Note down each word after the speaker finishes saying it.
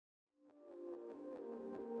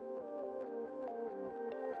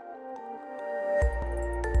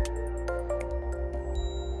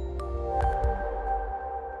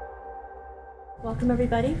Welcome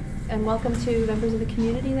everybody, and welcome to members of the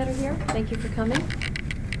community that are here. Thank you for coming.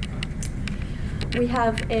 We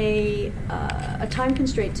have a time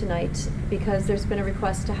constraint tonight because there's been a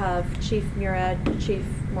request to have Chief Murad, Chief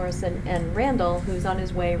Morrison, and Randall, who's on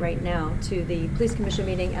his way right now, to the Police Commission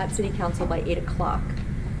meeting at City Council by 8 o'clock.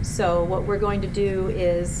 So what we're going to do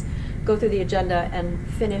is go through the agenda and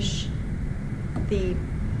finish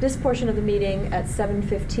this portion of the meeting at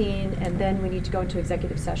 7:15, and then we need to go into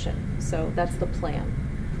executive session. So that's the plan.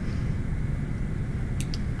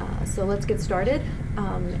 So let's get started.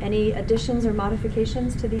 Any additions or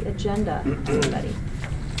modifications to the agenda, anybody?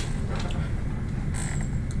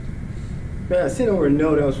 I sent over a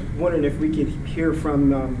note. I was wondering if we could hear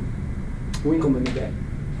from Winkleman today.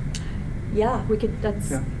 Yeah, we could.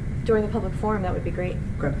 That's during the public forum. That would be great.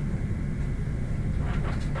 Okay.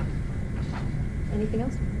 Anything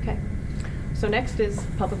else? Okay. So next is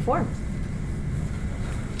public forum.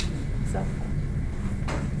 So,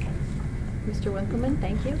 Mr. Winkleman,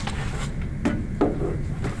 thank you.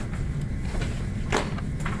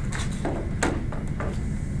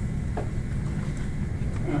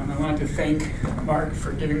 I wanted to thank Mark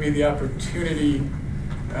for giving me the opportunity.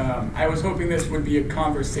 I was hoping this would be a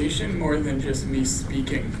conversation more than just me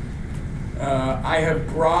speaking. I have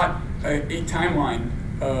brought a timeline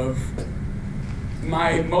of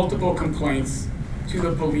my multiple complaints to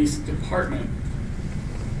the police department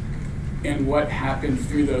and what happened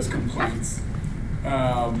through those complaints.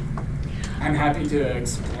 I'm happy to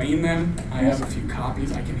explain them. I have a few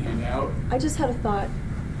copies I can hand out. I just had a thought,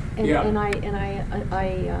 and,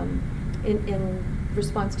 in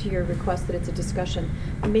response to your request that it's a discussion,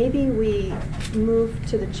 maybe we move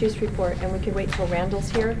to the chief's report and we can wait till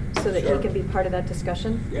Randall's here so that he can be part of that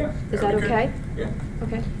discussion. Yeah. Is that okay? Yeah.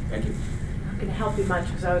 Okay. Thank you. Not going to help you much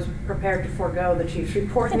because I was prepared to forego the chief's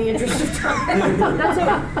report in the interest of time. That's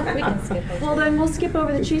okay. We can skip over. Well, then we'll skip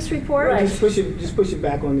over the chief's report. Right. Just push it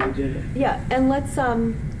back on the agenda. Yeah, and let's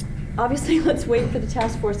obviously let's wait for the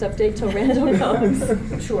task force update till Randall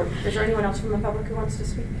comes. Sure. Is there anyone else from the public who wants to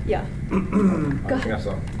speak? Yeah. Go ahead.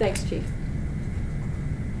 So. Thanks, Chief.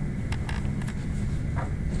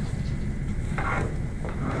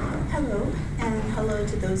 Hello, and hello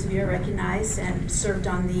to those of you I recognize and served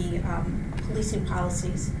on the Policing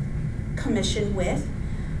Policies Commission with.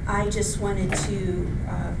 I just wanted to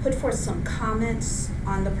put forth some comments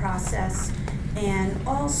on the process and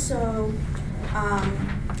also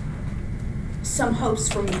some hopes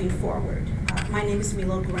for moving forward. My name is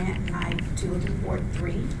Milo Grant, and I do live in Ward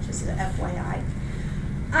 3, just as a FYI.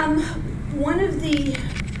 One of the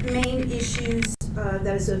main issues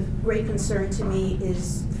that is of great concern to me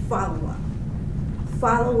is follow-up.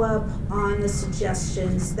 Follow-up on the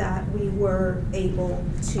suggestions that we were able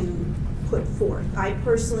to put forth. I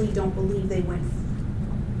personally don't believe they went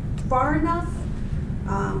far enough.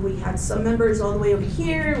 We had some members all the way over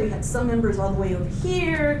here, we had some members all the way over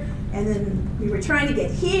here, and then we were trying to get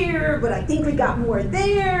here, but I think we got more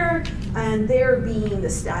there, and there being the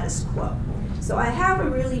status quo. So I have a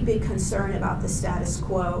really big concern about the status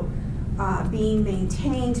quo being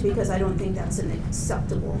maintained because I don't think that's an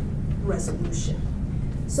acceptable resolution.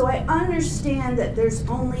 So I understand that there's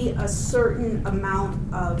only a certain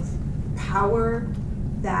amount of power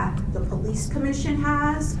that the police commission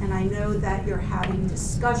has, and I know that you're having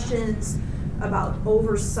discussions about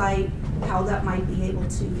oversight, how that might be able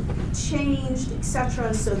to be changed,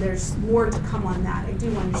 etc. So there's more to come on that. I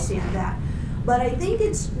do understand that. But I think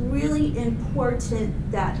it's really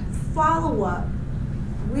important that follow-up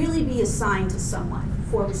really be assigned to someone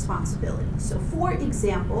for responsibility. So for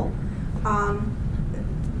example,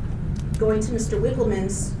 going to Mr.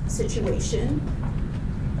 Winkleman's situation,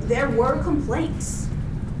 there were complaints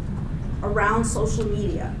around social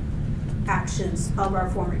media actions of our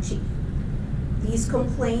former chief. These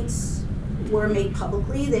complaints were made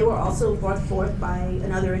publicly. They were also brought forth by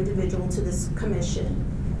another individual to this commission.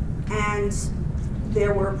 And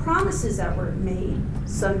there were promises that were made,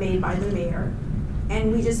 some made by the mayor,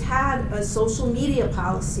 and we just had a social media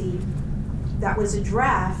policy that was a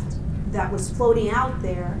draft that was floating out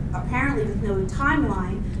there, apparently with no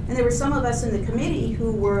timeline, and there were some of us in the committee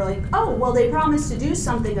who were like, oh, well, they promised to do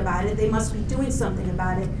something about it, they must be doing something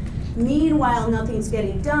about it. Meanwhile, nothing's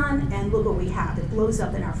getting done, and look what we have. It blows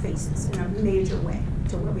up in our faces in a major way,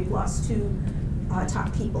 to where we've lost two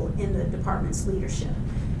top people in the department's leadership.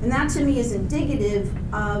 And that to me is indicative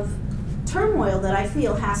of turmoil that I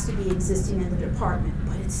feel has to be existing in the department,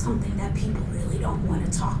 but it's something that people really don't want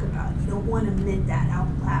to talk about. You don't want to admit that out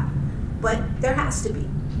loud, but there has to be.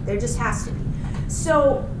 There just has to be.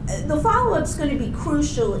 So the follow-up's going to be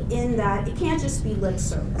crucial in that it can't just be lip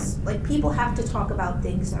service. Like, people have to talk about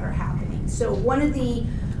things that are happening. So one of the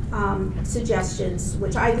suggestions,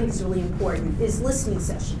 which I think is really important, is listening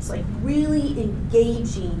sessions, like really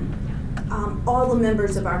engaging all the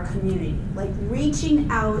members of our community, like reaching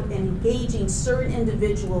out and engaging certain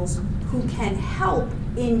individuals who can help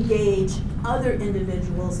engage other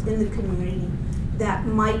individuals in the community that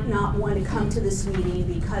might not want to come to this meeting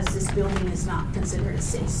because this building is not considered a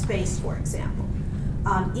safe space, for example.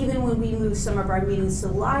 Even when we moved some of our meetings to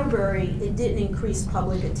the library, it didn't increase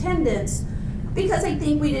public attendance because I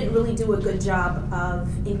think we didn't really do a good job of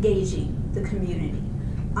engaging the community.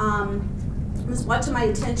 It was brought to my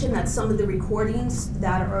attention that some of the recordings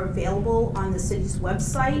that are available on the city's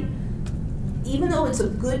website, even though it's a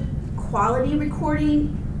good quality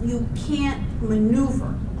recording, you can't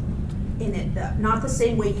maneuver in it, not the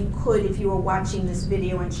same way you could if you were watching this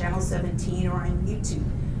video on Channel 17 or on YouTube,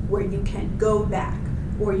 where you can go back,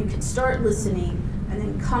 or you can start listening and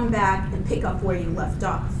then come back and pick up where you left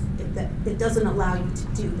off. It doesn't allow you to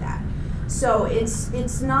do that. So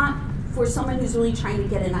it's not for someone who's really trying to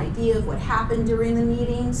get an idea of what happened during the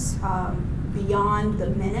meetings, beyond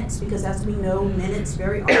the minutes, because as we know, minutes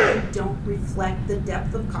very often don't reflect the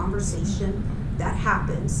depth of conversation that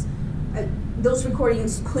happens. Those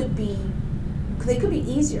recordings could be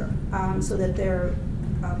easier, so that they're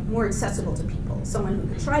more accessible to people. Someone who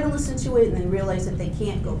could try to listen to it and then realize that they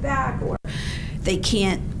can't go back or they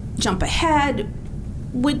can't jump ahead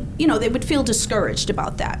they would feel discouraged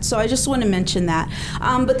about that. So I just want to mention that.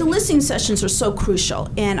 But the listening sessions are so crucial,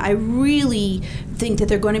 and I really think that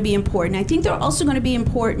they're going to be important. I think they're also going to be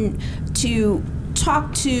important to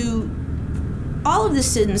talk to all of the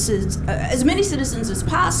citizens, as many citizens as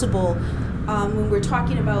possible, when we're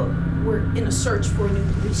talking about we're in a search for a new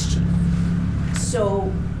police chief.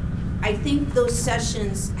 So I think those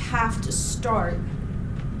sessions have to start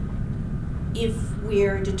if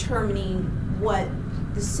we're determining what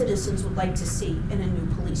the citizens would like to see in a new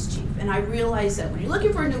police chief. And I realize that when you're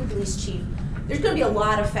looking for a new police chief, there's going to be a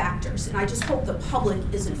lot of factors, and I just hope the public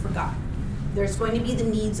isn't forgotten. There's going to be the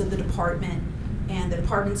needs of the department, and the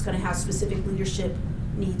department's going to have specific leadership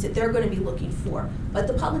needs that they're going to be looking for. But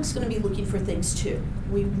the public's going to be looking for things too.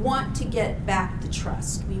 We want to get back the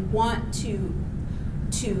trust. We want to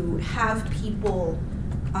have people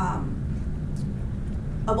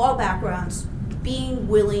of all backgrounds being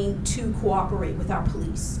willing to cooperate with our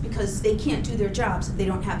police, because they can't do their jobs if they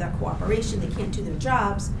don't have that cooperation. They can't do their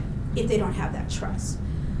jobs if they don't have that trust.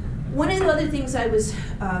 One of the other things I was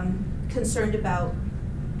concerned about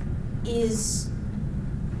is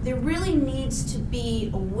there really needs to be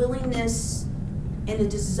a willingness and a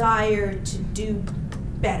desire to do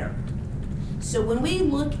better. So when we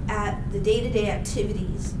look at the day-to-day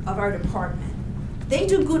activities of our department, they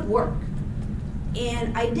do good work.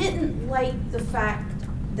 And I didn't like the fact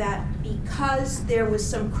that because there was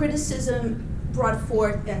some criticism brought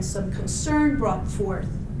forth and some concern brought forth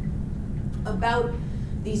about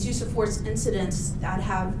these use of force incidents that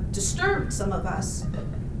have disturbed some of us,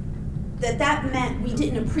 that meant we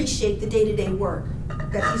didn't appreciate the day-to-day work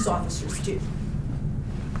that these officers do.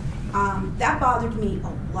 That bothered me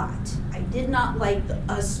a lot. I did not like the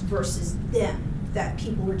us versus them, that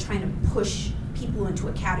people were trying to push people into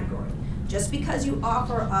a category. Just because you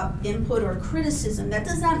offer up input or criticism, that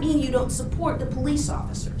does not mean you don't support the police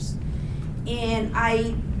officers. And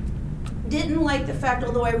I didn't like the fact,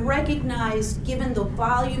 although I recognized, given the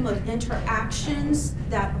volume of interactions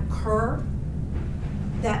that occur,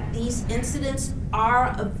 that these incidents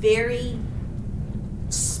are a very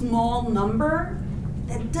small number,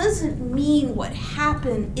 that doesn't mean what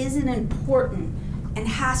happened isn't important and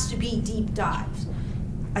has to be deep dived.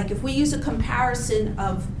 Like if we use a comparison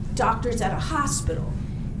of doctors at a hospital,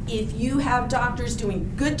 if you have doctors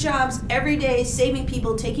doing good jobs every day, saving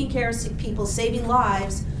people, taking care of sick people, saving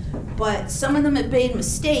lives, but some of them have made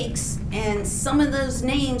mistakes, and some of those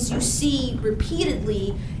names you see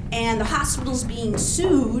repeatedly, and the hospital's being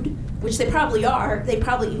sued, which they probably are.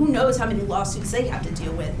 Who knows how many lawsuits they have to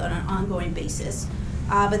deal with on an ongoing basis.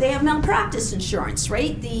 But they have malpractice insurance,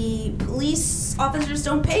 right? The police officers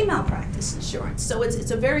don't pay malpractice insurance. So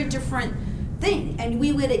it's a very different thing. And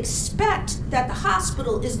we would expect that the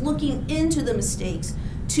hospital is looking into the mistakes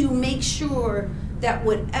to make sure that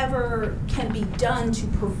whatever can be done to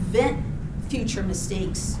prevent future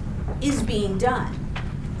mistakes is being done.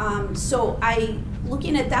 So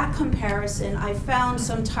looking at that comparison, I found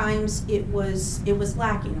sometimes it was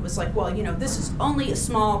lacking. It was like, well, this is only a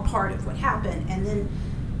small part of what happened, and then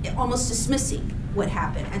almost dismissing what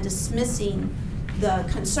happened and dismissing the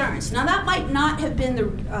concerns. Now that might not have been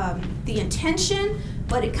the intention,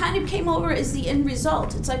 but it kind of came over as the end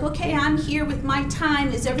result. It's like, okay, I'm here with my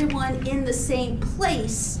time. Is everyone in the same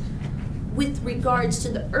place? with regards to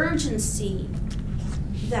the urgency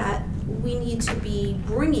that we need to be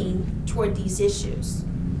bringing toward these issues.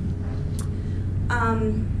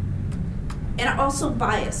 And also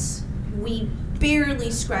bias. We barely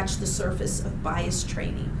scratched the surface of bias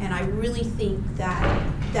training, and I really think that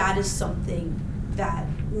that is something that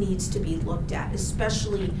needs to be looked at,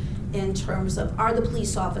 especially in terms of, are the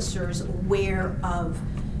police officers aware of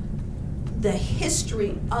the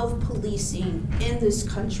history of policing in this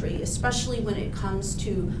country, especially when it comes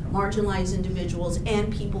to marginalized individuals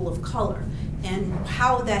and people of color, and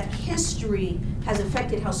how that history has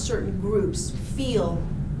affected how certain groups feel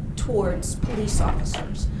towards police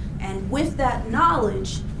officers. And with that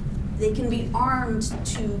knowledge, they can be armed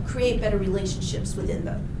to create better relationships within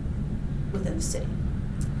the city.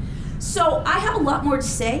 So I have a lot more to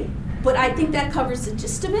say, but I think that covers the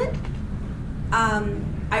gist of it.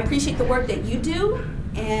 I appreciate the work that you do,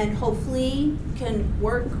 and hopefully can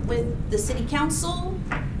work with the city council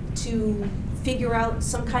to figure out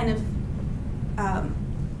some kind of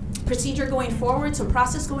procedure going forward, some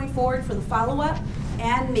process going forward for the follow-up,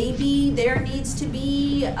 and maybe there needs to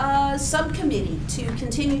be a subcommittee to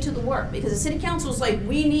continue to the work, because the city council is like,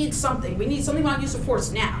 we need something on use of force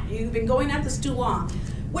now. You've been going at this too long,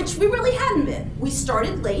 which we really hadn't been. We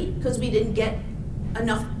started late because we didn't get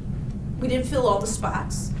enough, we didn't fill all the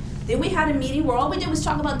spots. Then we had a meeting where all we did was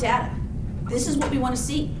talk about data. This is what we want to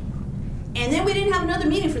see. And then we didn't have another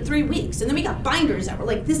meeting for 3 weeks, and then we got binders that were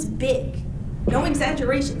like this big. No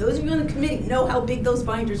exaggeration. Those of you on the committee know how big those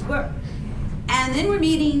binders were. And then we're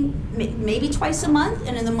meeting maybe twice a month,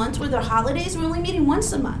 and in the months where there are holidays, we're only meeting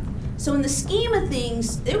once a month. So in the scheme of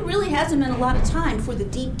things, there really hasn't been a lot of time for the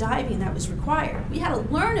deep diving that was required. We had to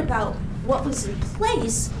learn about what was in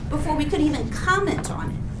place before we could even comment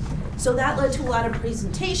on it. So that led to a lot of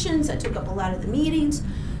presentations, that took up a lot of the meetings.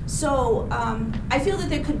 So I feel that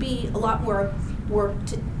there could be a lot more work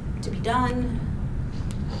to be done.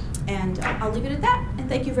 And I'll leave it at that. And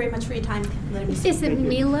thank you very much for your time. Letting me speak. Is it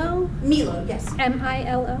Milo? Milo, yes.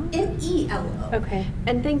 M-I-L-O? M-E-L-O. Okay.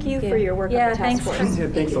 And thank you for your work on the task force. Yeah,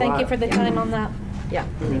 thanks a Thank lot. you for the time on that. Yeah,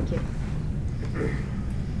 thank you.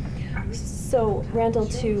 So, Randall,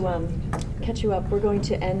 to catch you up, we're going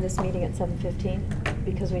to end this meeting at 7:15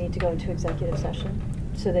 because we need to go into executive session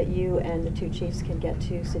so that you and the two chiefs can get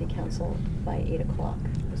to City Council by 8 o'clock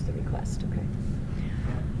was the request, okay?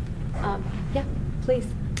 Yeah, please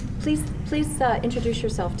introduce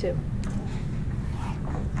yourself too.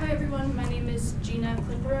 Hi everyone, my name is Gina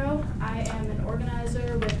Clipero. I am an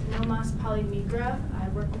organizer with No Mas Pali Migra. I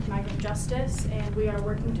work with Migrant Justice, and we are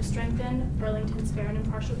working to strengthen Burlington's fair and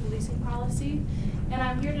impartial policing policy. And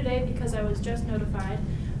I'm here today because I was just notified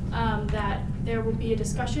that there will be a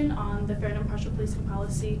discussion on the fair and impartial policing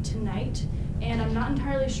policy tonight. And I'm not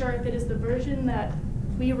entirely sure if it is the version that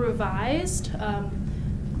we revised,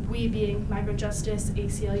 we being Migrant Justice,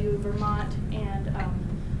 ACLU Vermont, and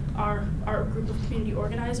our group of community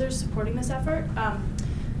organizers supporting this effort.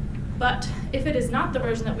 But if it is not the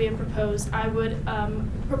version that we have proposed, I would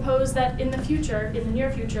propose that in the future, in the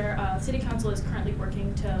near future, City Council is currently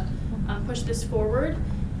working to push this forward,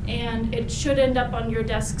 and it should end up on your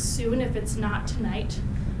desks soon if it's not tonight.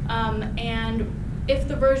 And if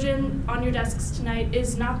the version on your desks tonight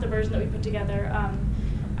is not the version that we put together,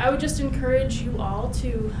 I would just encourage you all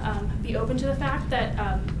to be open to the fact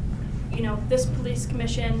that this police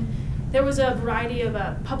commission, there was a variety of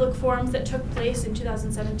public forums that took place in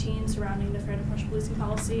 2017 surrounding the fair and impartial policing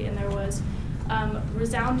policy, and there was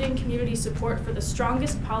resounding community support for the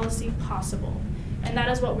strongest policy possible. And that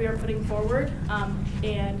is what we are putting forward,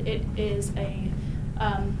 and it is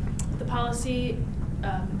the policy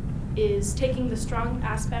is taking the strong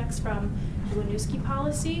aspects from the Winooski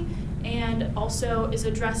policy and also is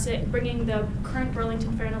bringing the current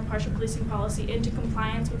Burlington fair and impartial policing policy into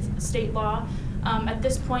compliance with state law. At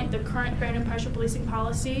this point, the current fair and impartial policing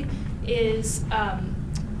policy does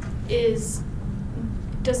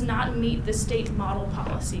not meet the state model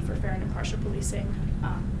policy for fair and impartial policing.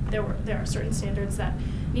 There are certain standards that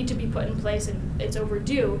need to be put in place, and it's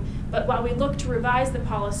overdue. But while we look to revise the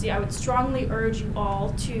policy, I would strongly urge you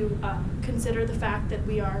all to consider the fact that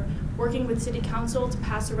we are working with City Council to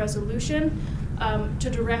pass a resolution to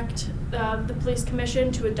direct the Police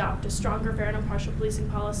Commission to adopt a stronger fair and impartial policing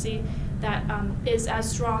policy that is as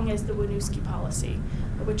strong as the Winooski policy,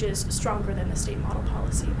 which is stronger than the state model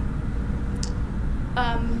policy.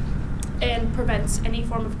 and prevents any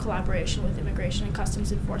form of collaboration with Immigration and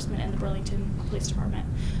Customs Enforcement and the Burlington Police Department.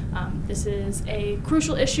 This is a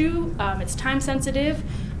crucial issue. It's time sensitive.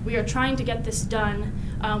 We are trying to get this done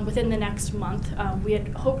within the next month. We had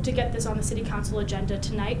hoped to get this on the City Council agenda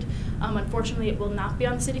tonight. Unfortunately, it will not be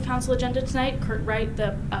on the City Council agenda tonight. Kurt Wright,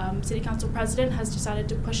 the City Council President, has decided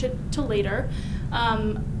to push it to later.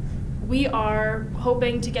 We are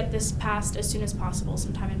hoping to get this passed as soon as possible,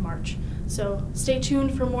 sometime in March. So stay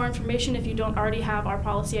tuned for more information if you don't already have our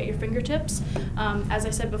policy at your fingertips. As I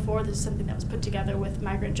said before, this is something that was put together with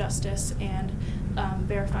Migrant Justice and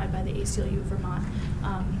verified by the ACLU Vermont.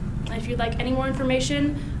 If you'd like any more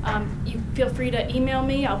information, you feel free to email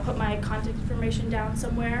me. I'll put my contact information down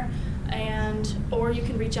somewhere, or you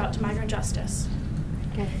can reach out to Migrant Justice.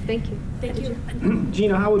 Okay, thank you. Thank you.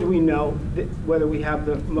 Gina, how would we know whether we have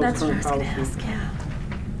the most That's what I current was gonna policy? ask,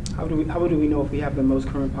 yeah. How would we know if we have the most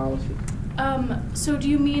current policy? So do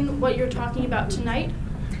you mean what you're talking about tonight?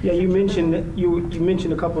 Yeah, you mentioned you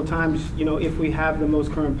mentioned a couple of times, if we have the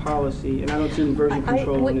most current policy, and I don't see any version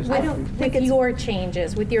control in this. I don't think with your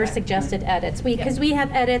changes, with your suggested edits, because we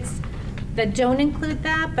have edits that don't include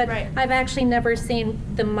that, but Right. I've actually never seen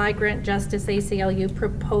the Migrant Justice ACLU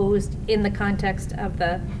proposed in the context of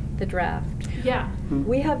the draft. Yeah.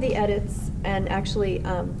 We have the edits, and actually,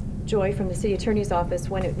 Joy from the City Attorney's Office,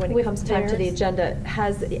 when it With comes time to the theirs? agenda,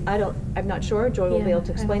 I'm not sure, Joy will be Yeah, able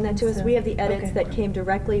to I explain don't that to think us. so. We have the edits Okay. that came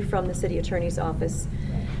directly from the City Attorney's Office.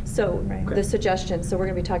 So, Right. the suggestions, so we're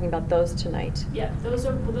gonna be talking about those tonight. Yeah, those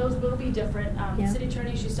will be different. The Yeah. city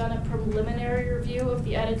attorney, she's done a preliminary review of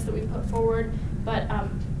the edits that we put forward, but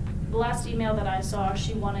the last email that I saw,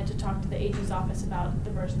 she wanted to talk to the AG's office about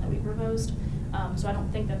the version that we proposed. So I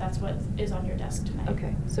don't think that that's what is on your desk tonight.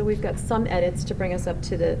 Okay, so we've got some edits to bring us up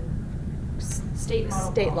to the State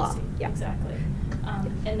model State law, policy. yeah. Exactly.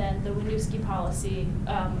 And then the Winooski policy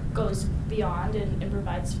goes beyond and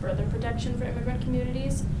provides further protection for immigrant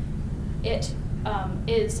communities. It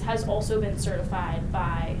has also been certified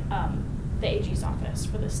by the AG's office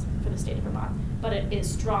for the state of Vermont, but it is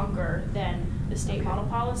stronger than the state model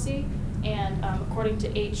policy. And according to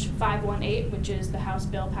H518, which is the House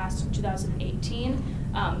bill passed in 2018,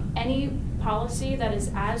 any policy that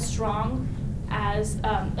is as strong as,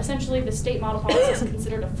 essentially the state model policy is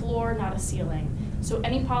considered a floor, not a ceiling. So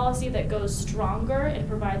any policy that goes stronger and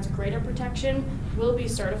provides greater protection will be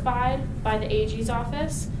certified by the AG's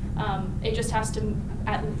office. It just has to,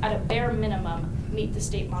 at a bare minimum, meet the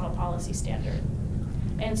state model policy standard.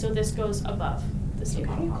 And so this goes above the state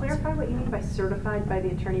model Can you policy. clarify what you mean by certified by the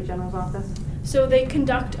Attorney General's office? So they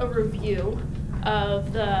conduct a review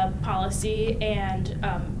of the policy, and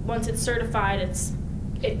once it's certified,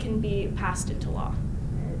 it can be passed into law.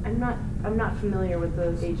 I'm not familiar with the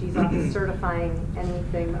AG's office certifying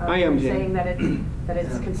anything I am, Jen. saying that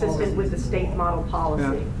it's consistent with the state model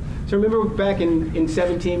policy. Yeah. So remember back in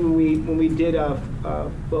 17 when we did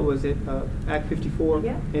what was it, Act 54?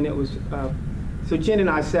 Yeah. And it was so Jen and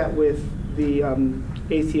I sat with the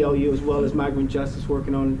ACLU as well as Migrant Justice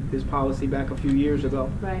working on this policy back a few years ago.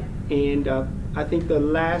 Right. And I think the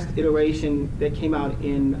last iteration that came out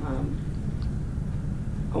in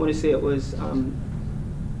I want to say it was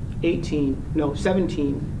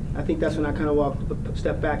 17. I think that's when I kind of walked a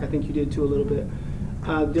step back. I think you did too a little bit.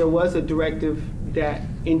 There was a directive that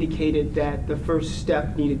indicated that the first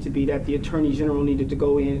step needed to be that the Attorney General needed to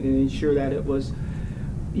go in and ensure that it was,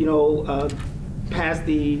 past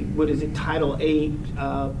the, Title 8,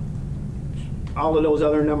 all of those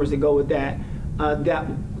other numbers that go with that.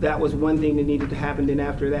 That was one thing that needed to happen. Then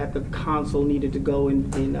after that, the consul needed to go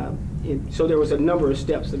so there was a number of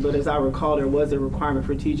steps, but as I recall, there was a requirement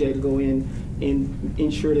for TJ to go in and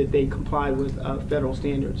ensure that they complied with federal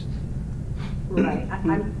standards. Right.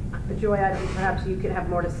 Joy, perhaps you could have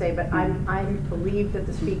more to say, but I believe that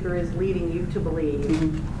the speaker is leading you to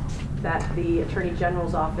believe that the Attorney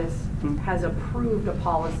General's office has approved a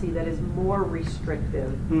policy that is more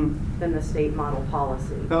restrictive than the state model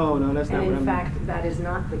policy. Oh, no, that's not And what I in meant. fact, that is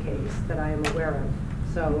not the case that I am aware of.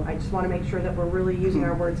 So I just want to make sure that we're really using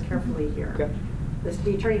our words carefully here. Okay.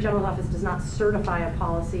 The Attorney General's office does not certify a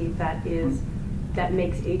policy that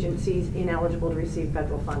makes agencies ineligible to receive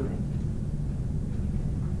federal funding.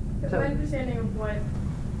 My understanding of what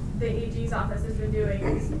the AG's office has been doing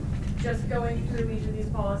is just going through each of these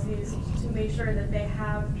policies to make sure that they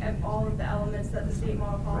have all of the elements that the state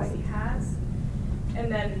model policy has.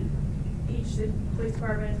 And then each police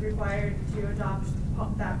department is required to adopt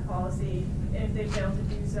that policy. And if they fail to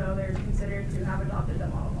do so, they're considered to have adopted the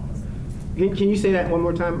model policy. Can you say that one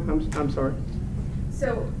more time? I'm sorry.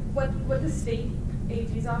 So what the state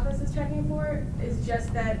AG's office is checking for is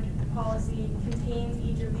just that policy contains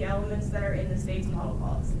each of the elements that are in the state's model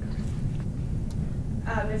policy.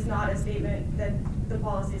 It's not a statement that the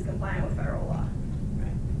policy is compliant with federal law.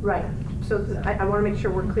 Right. So I want to make sure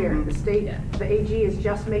we're clear. The state, Yeah. the AG is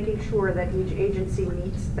just making sure that each agency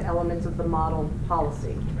meets the elements of the model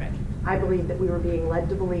policy. Right. I believe that we were being led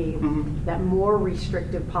to believe that more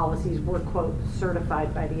restrictive policies were, quote,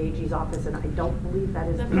 certified by the AG's office, and I don't believe that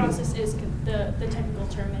is The the process is, the technical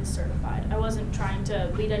term is certified. I wasn't trying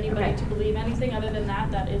to lead anybody Okay. to believe anything other than that.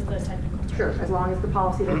 That is the technical term. Sure, as long as the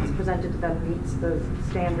policy that is presented to them meets the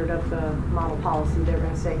standard of the model policy, they're going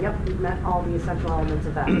to say, yep, we've met all the essential elements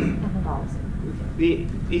of that policy. The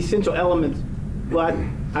essential elements, well,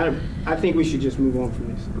 I think we should just move on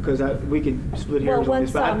from this, because we could split hairs Well, on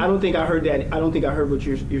this. once, But I don't think I heard that. I don't think I heard what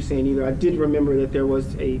you're saying either. I did remember that there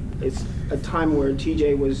was a time where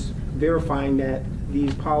TJ was verifying that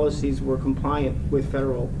these policies were compliant with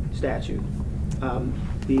federal statute.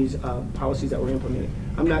 These policies that were implemented.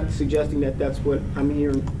 I'm not suggesting that that's what I'm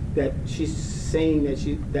hearing. That she's saying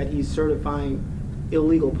that he's certifying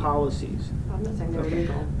illegal policies. I'm not saying they're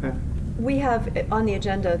illegal. Okay. We have on the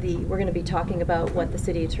agenda, we're going to be talking about what the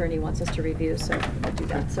city attorney wants us to review, so I'll do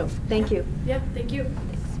that. So, thank you. Yep, thank you.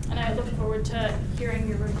 And I look forward to hearing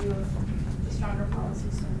your review of the stronger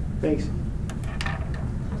policies soon. Thanks.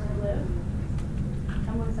 Where I live.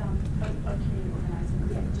 I'm with a community organizer.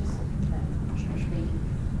 Yeah, just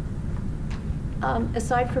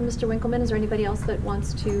Aside from Mr. Winkleman, is there anybody else that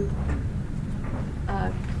wants to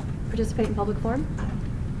participate in public forum?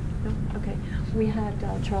 No? Okay. We had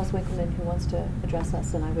Charles Winkleman who wants to address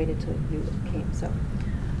us, and I waited till you came, so.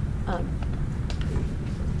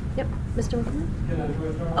 Yep, Mr. Winkleman? Can I do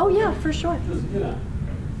it? Oh, yeah, for sure. Just, you know.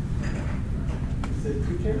 Say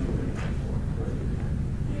two chairs.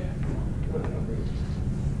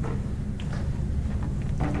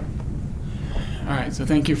 All right, so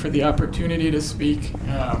thank you for the opportunity to speak.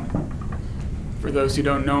 For those who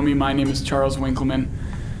don't know me, my name is Charles Winkleman.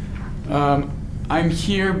 I'm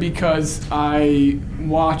here because I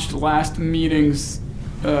watched last police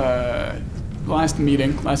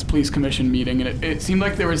commission meeting, and it seemed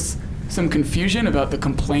like there was some confusion about the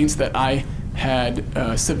complaints that I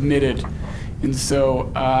had submitted. And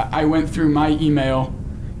so I went through my email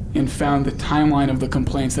and found the timeline of the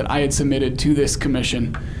complaints that I had submitted to this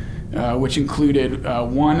commission, which included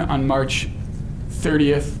one on March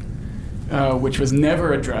 30th, which was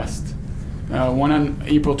never addressed, one on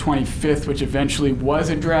April 25th, which eventually was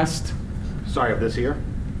addressed. Sorry, of this year?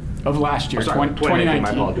 Of last year, Oh, sorry, 2019, my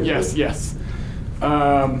apologies. Yes.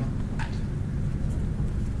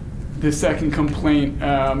 The second complaint,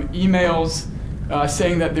 emails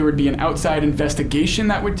saying that there would be an outside investigation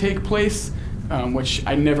that would take place, which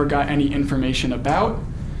I never got any information about.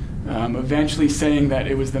 Eventually saying that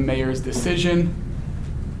it was the mayor's decision,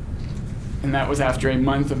 and that was after a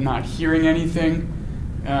month of not hearing anything.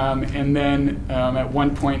 And then at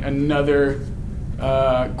one point, another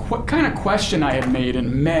kind of question I had made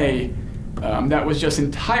in May that was just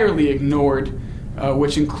entirely ignored,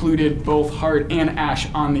 which included both Hart and Ash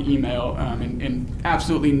on the email, and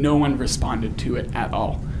absolutely no one responded to it at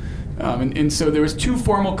all. And so there was two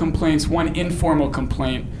formal complaints, one informal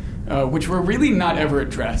complaint, which were really not ever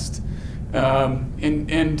addressed.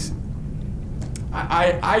 And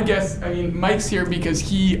I guess, I mean, Mike's here because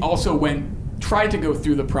he also tried to go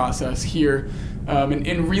through the process here,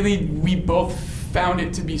 and really we both found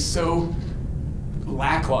it to be so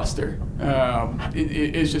lackluster,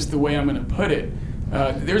 is just the way I'm going to put it.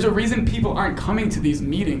 There's a reason people aren't coming to these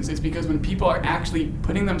meetings. It's because when people are actually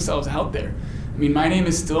putting themselves out there. I mean, my name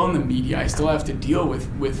is still in the media. I still have to deal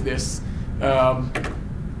with this.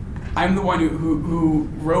 I'm the one who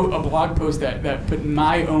wrote a blog post that put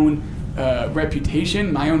my own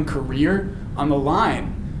reputation, my own career on the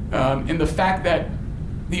line. And the fact that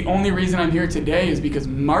the only reason I'm here today is because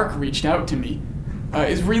Mark reached out to me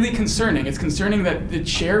is really concerning. It's concerning that the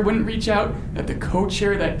chair wouldn't reach out, that the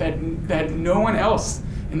co-chair, that no one else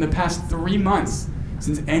in the past 3 months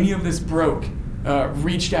since any of this broke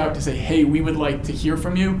reached out to say, hey, we would like to hear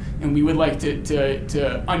from you, and we would like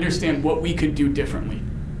to understand what we could do differently.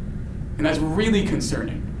 And that's really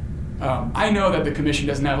concerning. I know that the commission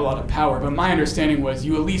doesn't have a lot of power, but my understanding was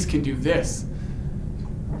you at least can do this.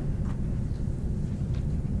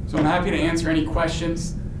 So I'm happy to answer any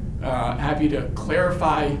questions, happy to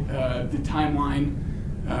clarify the timeline.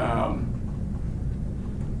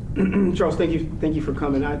 Charles, thank you for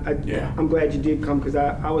coming. I'm glad you did come, because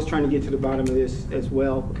I was trying to get to the bottom of this as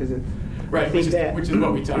well, because Right, I think which is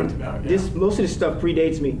what we talked about. Yeah. Most of this stuff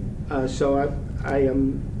predates me, so I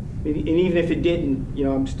am, and even if it didn't,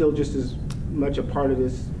 I'm still just as much a part of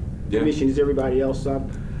this commission as everybody else. So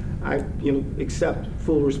I accept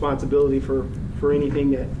full responsibility for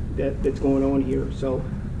anything that's going on here. So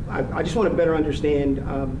I just want to better understand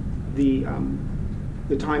the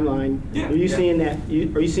timeline. Yeah, Are you saying that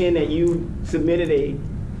you submitted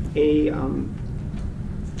a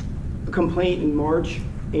complaint in March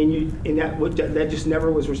and that just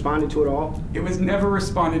never was responded to at all? It was never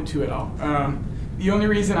responded to at all. The only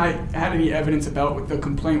reason I had any evidence about the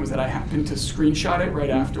complaint was that I happened to screenshot it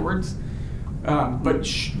right afterwards. But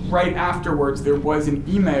right afterwards, there was an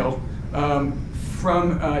email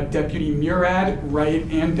from Deputy Murad, Wright,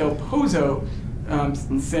 and Del Pozo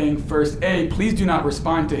saying first, A, please do not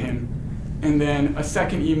respond to him. And then a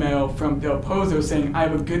second email from Del Pozo saying, I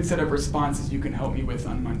have a good set of responses you can help me with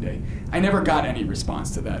on Monday. I never got any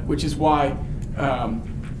response to that, which is why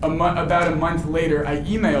about a month later, I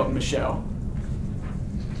emailed Michelle,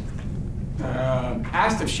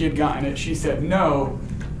 asked if she had gotten it. She said no.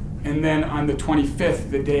 And then on the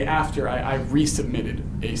 25th, the day after, I resubmitted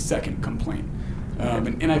a second complaint.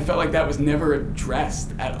 And I felt like that was never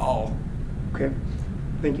addressed at all. Okay,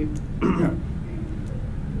 thank you.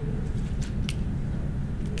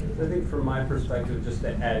 I think from my perspective, just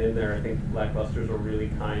to add in there, I think lackluster is a really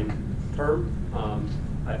kind term.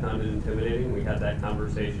 I found it intimidating. We had that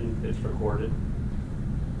conversation. It's recorded.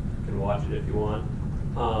 You can watch it if you want.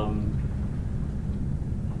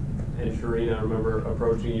 And Shireen, I remember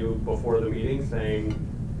approaching you before the meeting saying,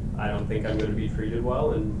 I don't think I'm going to be treated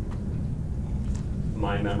well. And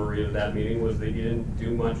my memory of that meeting was that you didn't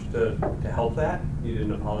do much to help that. You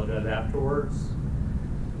didn't apologize afterwards.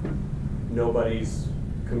 Nobody's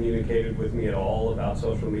communicated with me at all about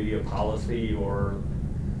social media policy or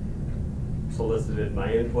solicited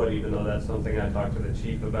my input, even though that's something I talked to the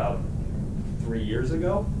chief about 3 years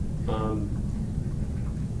ago.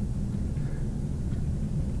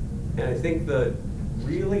 And I think the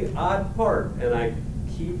really odd part, and I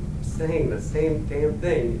keep saying the same damn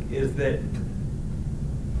thing, is that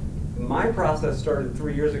my process started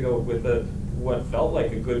 3 years ago with what felt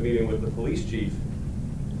like a good meeting with the police chief,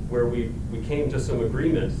 where we came to some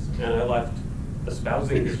agreements, and I left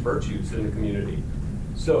espousing his virtues in the community.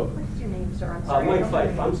 So, What's your name, sir? I'm sorry. Mike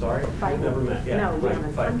Fife, I'm sorry. Fife. We've never met. Yeah, No, we Mike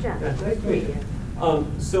haven't. Fife. I'm Jen. Yeah, Nice to meet you.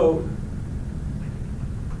 So,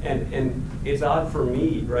 and it's odd for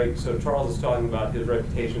me, right? So Charles is talking about his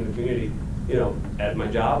reputation in the community. You know, at my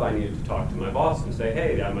job, I needed to talk to my boss and say,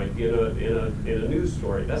 hey, I might be in a news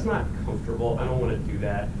story. That's not comfortable. I don't want to do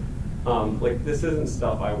that. Like, this isn't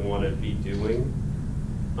stuff I want to be doing.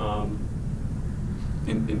 And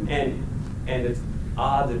it's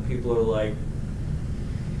odd that people are like,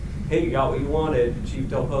 hey, you got what you wanted, Chief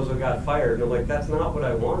Del Pozo got fired. And I'm like, that's not what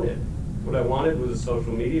I wanted. What I wanted was a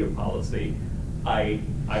social media policy. I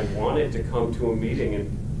wanted to come to a meeting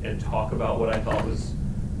and talk about what I thought was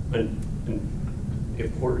an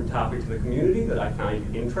important topic to the community that I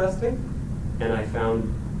find interesting. And I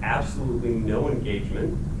found absolutely no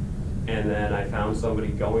engagement. And then I found somebody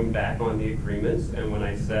going back on the agreements. And when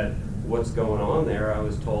I said, what's going on there, I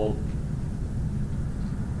was told,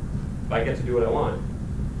 I get to do what I want.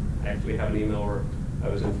 I actually have an email where I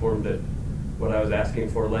was informed that what I was asking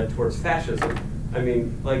for led towards fascism. I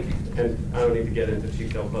mean, like, and I don't need to get into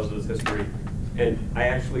Chief Del Pozo's history, and I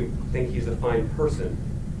actually think he's a fine person,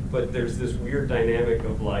 but there's this weird dynamic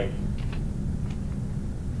of, like,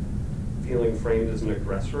 feeling framed as an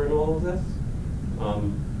aggressor in all of this.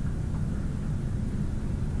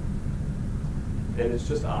 And it's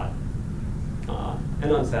just odd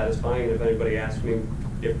and unsatisfying. And if anybody asked me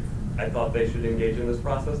if I thought they should engage in this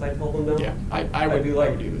process, I told them no. Yeah, I would be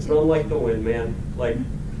like, do this. run like the wind, man. Like,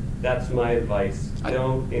 that's my advice.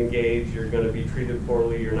 Don't engage. You're going to be treated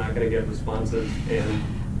poorly. You're not going to get responses. And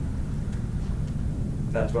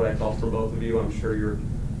that's what I felt for both of you. I'm sure you're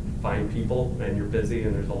fine people and you're busy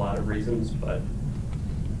and there's a lot of reasons, but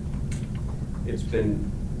it's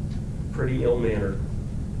been pretty ill-mannered.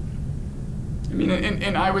 I mean,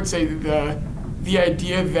 and I would say the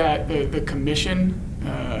idea that the commission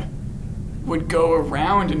would go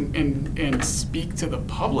around and speak to the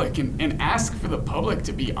public and ask for the public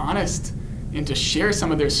to be honest and to share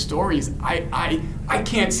some of their stories, I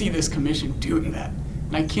can't see this commission doing that.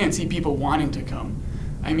 And I can't see people wanting to come.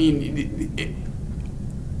 I mean,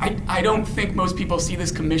 I don't think most people see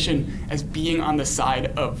this commission as being on the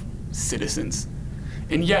side of citizens.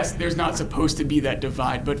 And yes, there's not supposed to be that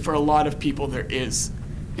divide, but for a lot of people there is.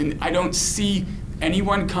 And I don't see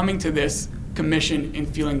anyone coming to this commission and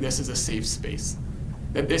feeling this is a safe space.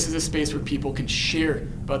 That this is a space where people can share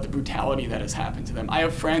about the brutality that has happened to them. I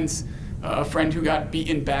have friends, a friend who got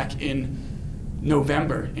beaten back in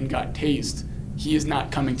November and got tased. he is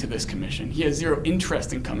not coming to this commission. He has zero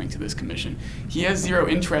interest in coming to this commission. He has zero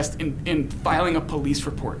interest in filing a police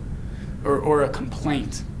report or a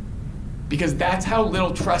complaint, because that's how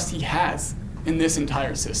little trust he has in this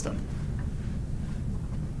entire system.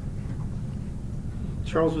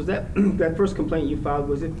 Charles, was that first complaint you filed,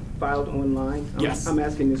 was it filed online? Yes. I'm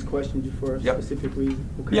asking this question for a Yep. specific reason.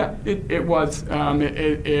 Okay. Yeah, it was.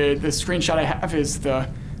 The screenshot I have is the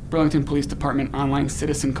Burlington Police Department online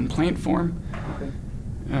citizen complaint form.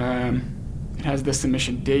 Okay. It has the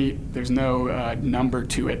submission date. There's no number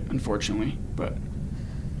to it, unfortunately, but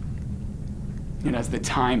it has the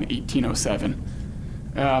time, 1807.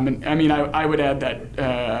 And I mean, I would add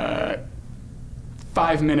that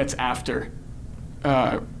 5 minutes after,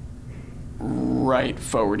 Wright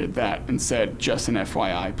forwarded that and said, just an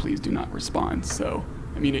FYI, please do not respond. So,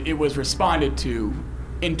 I mean, it was responded to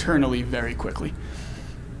internally very quickly.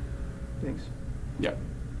 Thanks. Yep.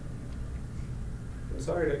 I'm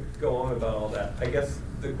sorry to go on about all that. I guess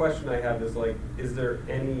the question I have is like, is there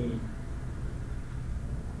any...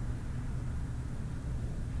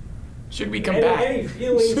 Should we come back? Any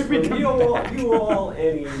feelings Should we from come you all,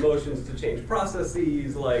 any motions to change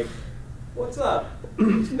processes, like, what's up?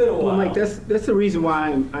 It's been a while. Well, Mike, that's the reason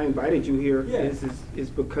why I invited you here. Yeah. Is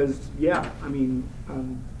because, yeah, I mean,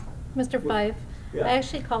 Mr. Five, Yeah. I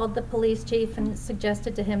actually called the police chief and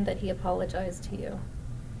suggested to him that he apologize to you.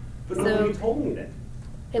 But So- nobody told me that.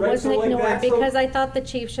 It Right, wasn't so like ignored that's so- because I thought the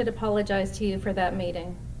chief should apologize to you for that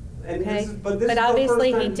meeting. And Okay? this is, but this is the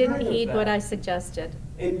obviously first he time didn't hearing of heed what that. I suggested.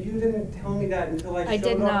 And you didn't tell me that until I I showed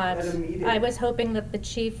did up not. at a meeting. I was hoping that the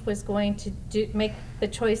chief was going to make the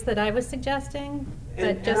choice that I was suggesting.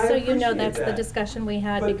 And But just I so you know, appreciate that's the that. discussion we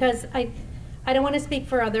had. But- Because I don't want to speak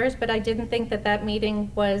for others, but I didn't think that that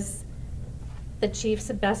meeting was the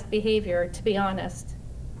chief's best behavior, to be honest.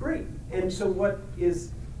 Great. And so what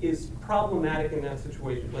is problematic in that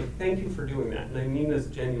situation? Like, thank you for doing that. And I mean this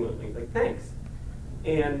genuinely. Like, thanks.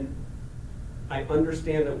 And I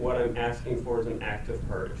understand that what I'm asking for is an act of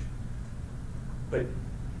courage. But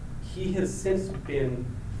he has since been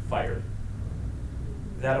fired.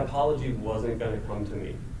 That apology wasn't going to come to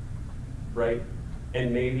me, right?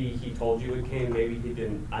 And maybe he told you it came, maybe he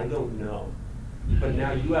didn't. I don't know. But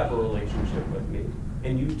now you have a relationship with me,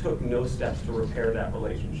 and you took no steps to repair that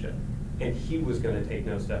relationship. And he was going to take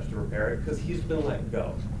no steps to repair it because he's been let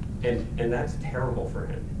go. And that's terrible for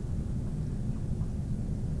him.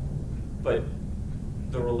 But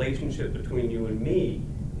the relationship between you and me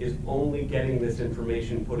is only getting this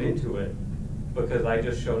information put into it because I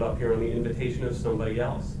just showed up here on the invitation of somebody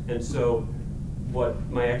else. And so what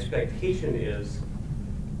my expectation is,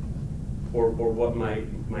 or what my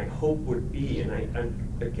hope would be, and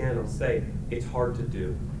again, I'll say, it's hard to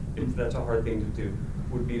do. That's a hard thing to do,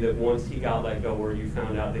 would be that once he got let go or you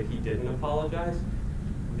found out that he didn't apologize,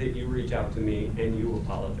 that you reach out to me and you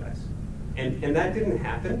apologize. And that didn't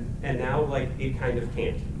happen, and now, like, it kind of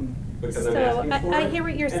can't, because I'm So asking for it. I hear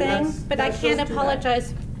what you're and saying, but I that's can't just too bad.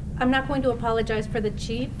 apologize. I'm not going to apologize for the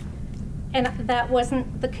chief. And that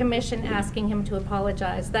wasn't the commission asking him to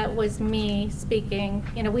apologize. That was me speaking.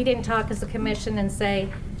 You know, we didn't talk as a commission and say,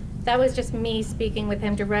 that was just me speaking with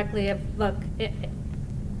him directly of, look,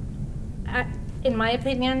 in my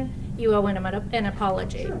opinion, you owe him an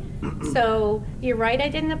apology. Sure. So you're right, I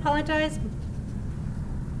didn't apologize.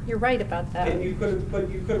 You're right about that. And you could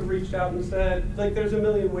have reached out and said, like, there's a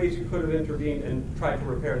million ways you could have intervened and tried to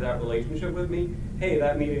repair that relationship with me. Hey,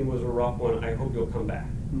 that meeting was a rough one, I hope you'll come back.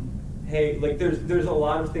 Hey, like, there's a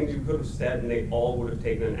lot of things you could have said, and they all would have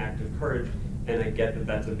taken an act of courage, and I get that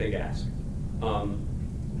that's a big ask.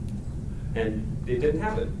 And it didn't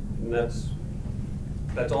happen, and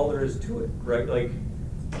that's all there is to it, right? Like,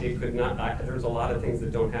 it could not, there's a lot of things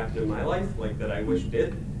that don't happen in my life, like, that I wish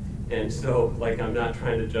did. And so, like, I'm not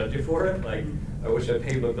trying to judge you for it. Like, I wish I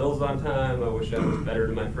paid my bills on time. I wish I was better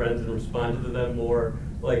to my friends and responded to them more.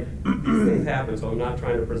 Like, these things happen, so I'm not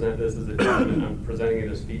trying to present this as a judgment. I'm presenting it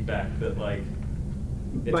as feedback that, like,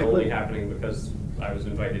 it's Mike, only happening because I was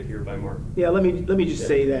invited here by Mark. Yeah, let me just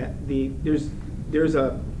say that there's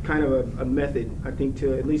a kind of a method, I think,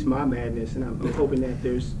 to at least my madness, and I'm hoping that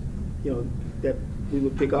there's, you know, that we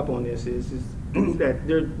would pick up on this is that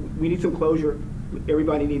we need some closure.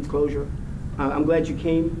 Everybody needs closure. I'm glad you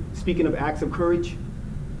came. Speaking of acts of courage,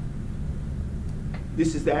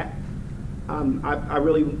 this is that. I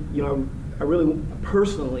really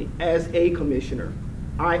personally, as a commissioner,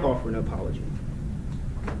 I offer an apology.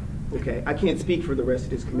 Okay, I can't speak for the rest of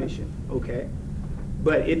this commission, okay?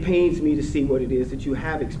 But it pains me to see what it is that you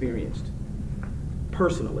have experienced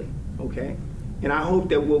personally, okay? And I hope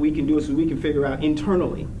that what we can do is we can figure out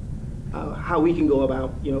internally how we can go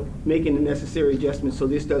about, making the necessary adjustments so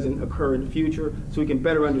this doesn't occur in the future, so we can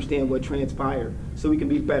better understand what transpired, so we can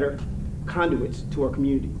be better conduits to our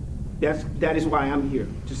community. That is why I'm here,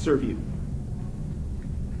 to serve you.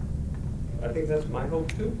 I think that's my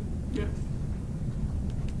hope too. Yeah.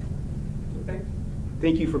 Okay.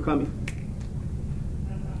 Thank you for coming.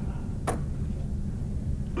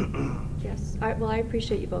 Yes, well, I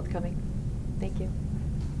appreciate you both coming. Thank you.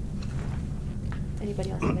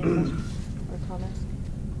 Anybody else have any questions or comments?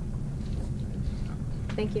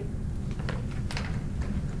 Thank you.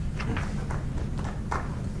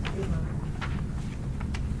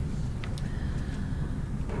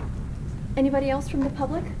 Anybody else from the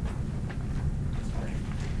public?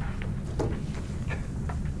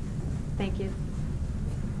 Thank you.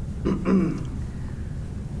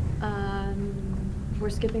 We're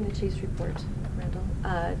skipping the chief's report, Randall.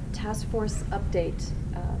 Task force update.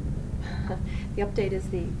 The update is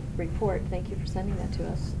the report. Thank you for sending that to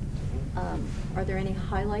us. Are there any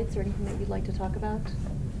highlights or anything that you'd like to talk about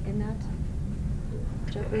in that?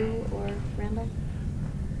 Jabu or Randall?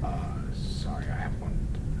 Sorry, I have one.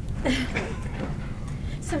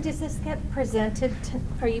 So does this get presented,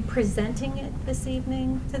 are you presenting it this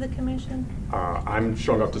evening to the commission? I'm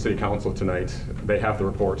showing up to city council tonight. They have the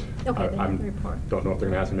report. Okay, they have the report. Don't know if they're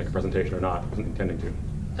going to ask me to make a presentation or not. I wasn't intending to.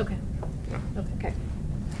 Okay. Yeah. Okay.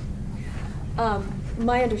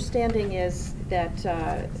 My understanding is that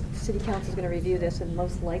City Council is going to review this and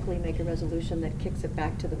most likely make a resolution that kicks it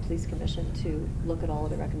back to the Police Commission to look at all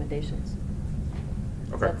of the recommendations.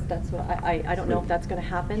 Okay. That's what I don't know if that's going to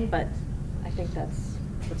happen, but I think that's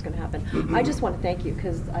what's going to happen. I just want to thank you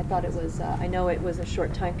because I thought it was, I know it was a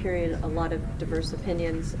short time period, a lot of diverse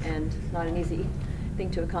opinions, and not an easy thing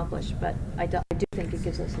to accomplish, but I do think it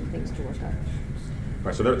gives us some things to work on. All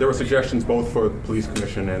right, so there were suggestions both for the police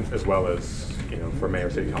commission and as well as for mayor,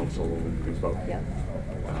 city council, and things about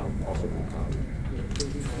also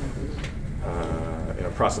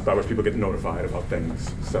process by which people get notified about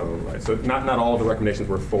things. So right, so not all of the recommendations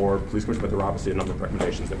were for police commission, but there were obviously a number of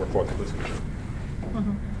recommendations that were for the police commission.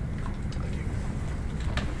 Mm-hmm.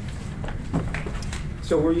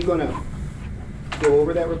 So were you going to go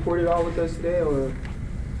over that report at all with us today, or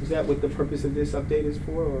is that what the purpose of this update is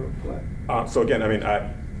for, or what? So again, I mean,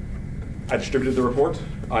 I distributed the report.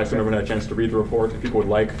 I assume everyone had a chance to read the report. If people would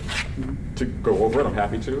like to go over it, I'm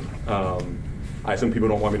happy to. I assume people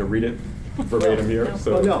don't want me to read it verbatim here. No.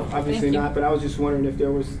 So Well, no, obviously Thank you. not, but I was just wondering if there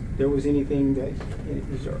was anything that,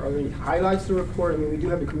 are there any highlights to the report? I mean, we do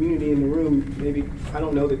have the community in the room. Maybe, I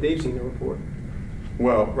don't know that they've seen the report.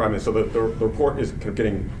 well, I mean, so the report is kind of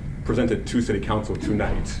getting presented to city council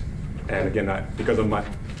tonight. And again, because of my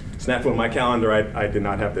snafu on my calendar, I did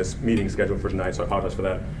not have this meeting scheduled for tonight, so I apologize for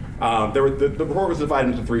that. The report was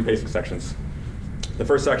divided into 3 basic sections. The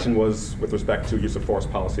first section was with respect to use of force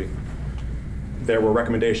policy. There were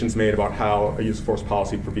recommendations made about how a use of force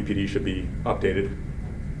policy for BPD should be updated.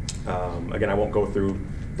 Again, I won't go through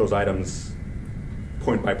those items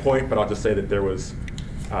point by point, but I'll just say that there was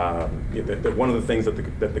that one of the things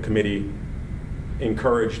that the committee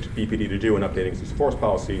encouraged BPD to do in updating use of force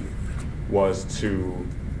policy was to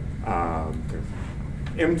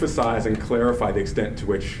emphasize and clarify the extent to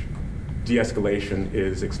which de-escalation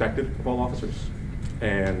is expected of all officers,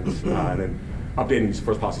 and then updating use of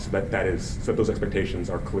force policy so that those expectations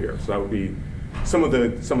are clear. So that would be some of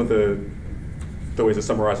the ways of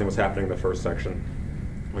summarizing what's happening in the first section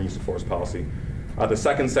on use of force policy. The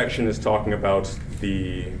second section is talking about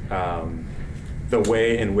the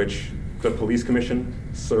way in which the police commission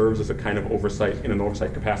serves as a kind of oversight in an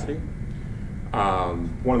oversight capacity.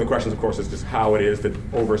 One of the questions, of course, is just how it is that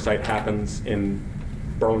oversight happens in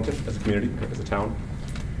Burlington as a community, as a town.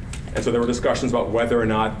 And so there were discussions about whether or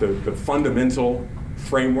not the fundamental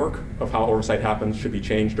framework of how oversight happens should be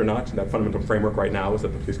changed or not. And that fundamental framework right now is that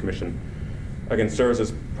the police commission, again, serves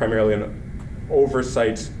as primarily an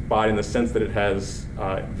oversight body in the sense that it has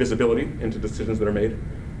visibility into decisions that are made,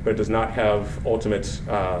 but it does not have ultimate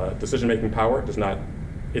decision-making power. It does not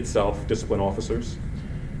itself discipline officers.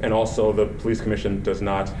 And also the police commission does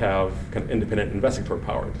not have kind of independent investigatory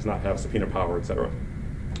power. It does not have subpoena power, et cetera.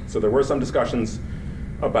 So there were some discussions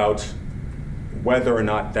about whether or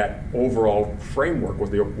not that overall framework was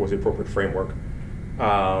the appropriate framework.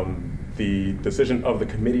 The decision of the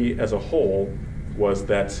committee as a whole was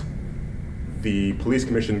that the police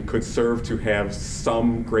commission could serve to have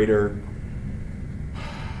some greater,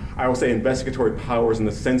 I will say, investigatory powers in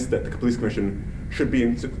the sense that the police commission should be,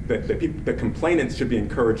 that complainants should be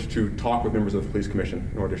encouraged to talk with members of the police commission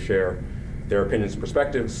in order to share their opinions and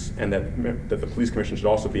perspectives, and that the police commission should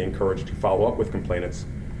also be encouraged to follow up with complainants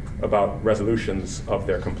about resolutions of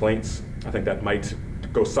their complaints. I think that might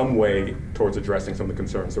go some way towards addressing some of the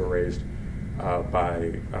concerns that were raised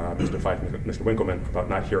by Mr. Fife and Mr. Winkleman about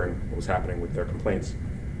not hearing what was happening with their complaints.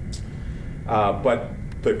 But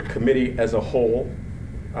the committee as a whole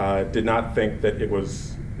did not think that it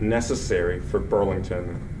was necessary for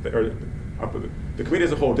Burlington, the committee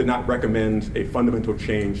as a whole did not recommend a fundamental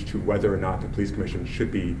change to whether or not the police commission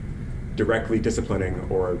should be directly disciplining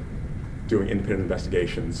or doing independent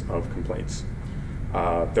investigations of complaints.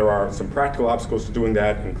 There are some practical obstacles to doing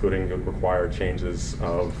that, including required changes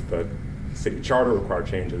of the city charter, required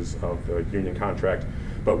changes of the union contract,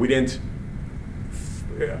 but we did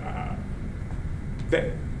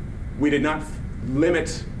not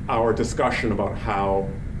limit our discussion about how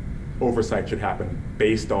oversight should happen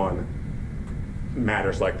based on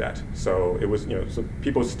matters like that. So it was, so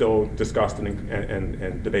people still discussed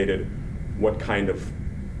and debated what kind of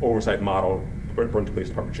oversight model the Burlington Police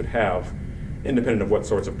Department should have, independent of what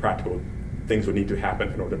sorts of practical things would need to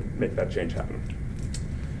happen in order to make that change happen.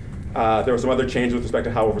 There were some other changes with respect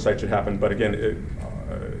to how oversight should happen, but again,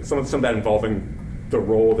 some of that involving the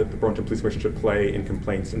role that the Burlington Police Commission should play in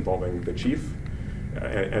complaints involving the chief.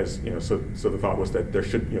 So the thought was that there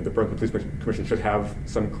should, the Burlington Police Commission should have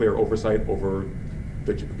some clear oversight over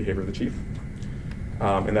the behavior of the chief,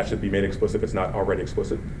 and that should be made explicit if it's not already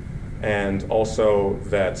explicit, and also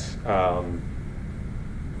that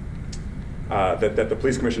that the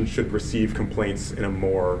police commission should receive complaints in a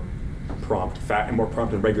more prompt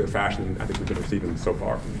and regular fashion than I think we've been receiving so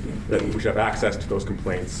far. That we should have access to those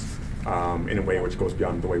complaints in a way which goes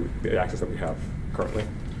beyond the access that we have currently.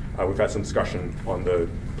 We've had some discussion on the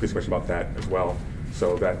police commission about that as well,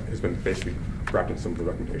 so that has been basically wrapped into some of the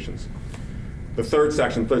recommendations. The third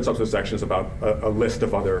substantive section is about a list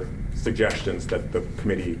of other suggestions that the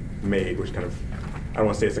committee made, which kind of, I don't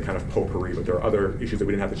want to say it's a kind of potpourri, but there are other issues that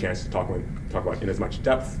we didn't have the chance to talk about in as much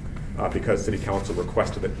depth because City Council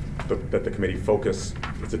requested that the committee focus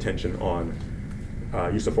its attention on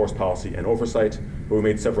use of force policy and oversight, but we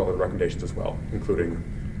made several other recommendations as well, including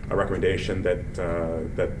a recommendation that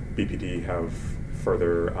BPD have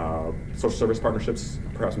further social service partnerships,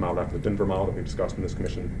 perhaps modeled after the Denver model that we've discussed in this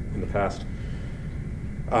commission in the past.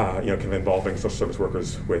 Kind of involving social service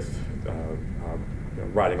workers with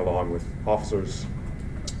riding along with officers.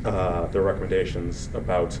 There are recommendations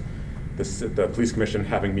about the police commission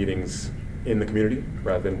having meetings in the community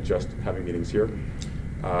rather than just having meetings here.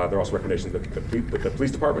 There are also recommendations that the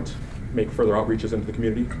police department make further outreaches into the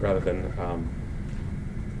community rather than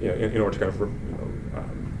in order to kind of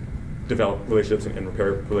develop relationships and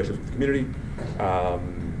repair relationships with the community. I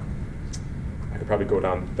could probably go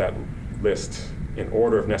down that list in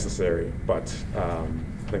order if necessary, but I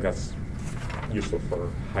think that's useful for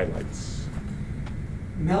highlights.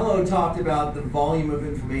 Mello talked about the volume of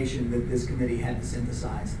information that this committee had to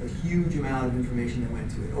synthesize, the huge amount of information that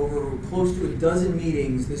went to it. Over close to a dozen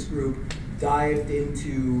meetings, this group dived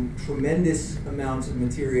into tremendous amounts of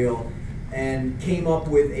material and came up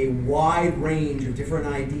with a wide range of different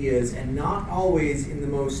ideas, and not always in the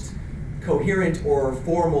most coherent or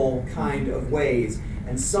formal kind of ways.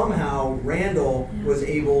 And somehow Randall was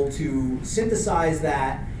able to synthesize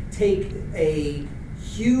that, take a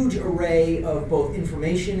huge array of both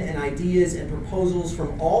information and ideas and proposals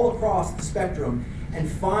from all across the spectrum and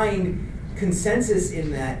find consensus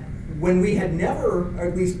in that when we had never, or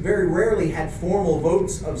at least very rarely, had formal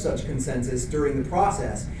votes of such consensus during the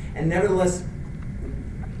process, and nevertheless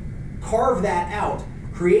carve that out,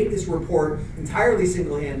 create this report entirely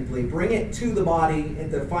single-handedly, bring it to the body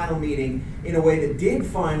at the final meeting in a way that did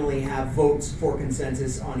finally have votes for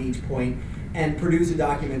consensus on each point, and produce a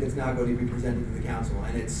document that's now going to be presented to the council.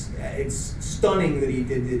 And it's stunning that he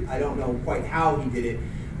did it. I don't know quite how he did it.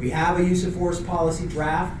 We have a use of force policy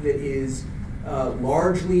draft that is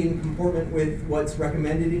largely in comportment with what's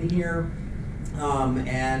recommended in here,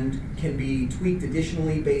 and can be tweaked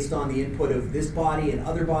additionally based on the input of this body and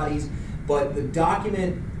other bodies. But the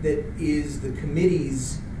document that is the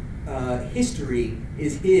committee's history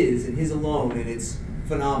is his and his alone, and it's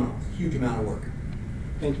phenomenal. Huge amount of work.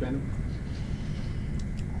 Thanks, Brandon.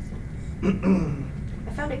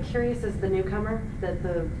 I found it curious as the newcomer that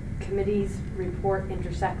the committee's report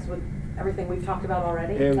intersects with everything we've talked about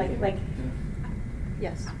already.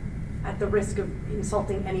 Yes. At the risk of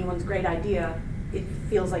insulting anyone's great idea, it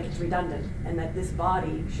feels like it's redundant, and that this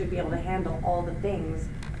body should be able to handle all the things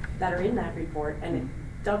that are in that report, and it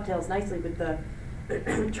dovetails nicely with the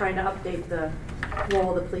trying to update the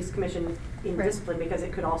role of the police commission in discipline, because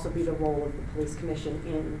it could also be the role of the police commission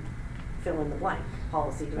in fill in the blank,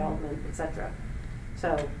 policy development, etc.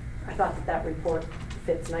 So I thought that report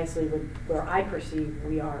fits nicely with where I perceive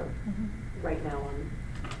we are right now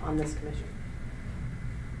on this commission.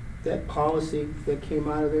 That policy that came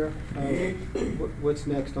out of there, what's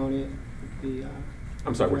next on it?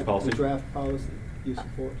 I'm sorry, which policy? The draft policy, use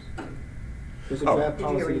of force. There's a Oh. draft Did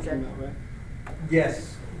you hear policy what that he came out, right?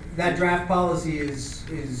 Yes, that draft policy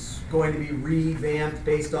is going to be revamped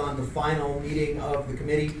based on the final meeting of the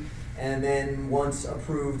committee, and then once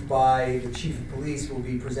approved by the chief of police, will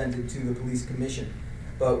be presented to the police commission.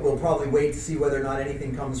 But we'll probably wait to see whether or not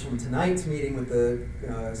anything comes from tonight's meeting with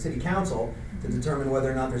the city council to determine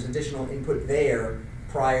whether or not there's additional input there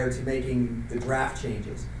prior to making the draft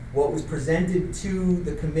changes. What was presented to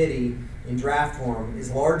the committee in draft form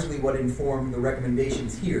is largely what informed the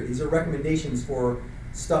recommendations here. These are recommendations for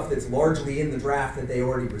stuff that's largely in the draft that they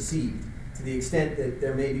already received. To the extent that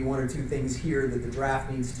there may be one or two things here that the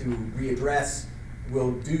draft needs to readdress,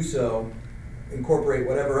 we'll do so, incorporate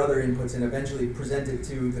whatever other inputs, and eventually present it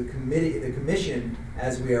to the commission,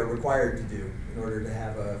 as we are required to do in order to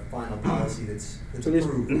have a final policy that's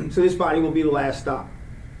approved. So this body will be the last stop?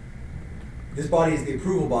 This body is the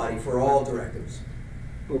approval body for all directives.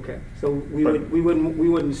 Okay, so we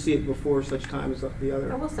wouldn't see it before such time as the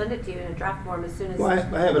other? I will send it to you in a draft form as soon as. Well, I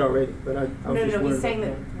have it already, but I was just No, wondering. he's saying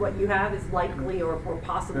that about what you have is likely or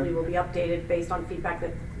possibly will be updated based on feedback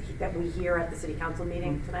that we hear at the city council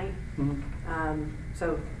meeting tonight.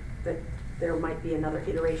 So that there might be another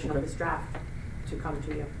iteration of this draft to come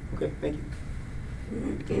to you. Okay, thank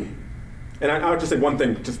you. And I would just say one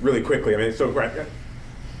thing, just really quickly. I mean, so right,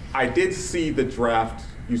 I did see the draft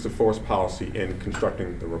use of force policy in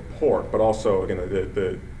constructing the report, but also again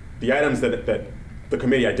the items that the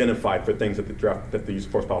committee identified for things that the use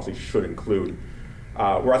of force policy should include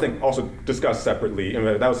were, I think, also discussed separately. And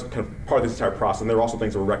that was kind of part of this entire process. And there were also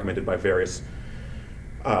things that were recommended by various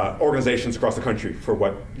organizations across the country for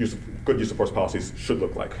what good use of force policies should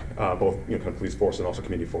look like, both kind of police force and also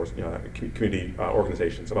community force, community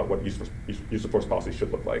organizations about what use of force policies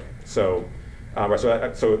should look like. So, I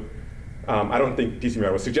don't think DC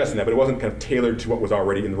Mayor was suggesting that, but it wasn't kind of tailored to what was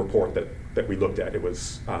already in the report that we looked at. It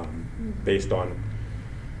was based on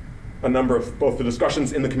a number of both the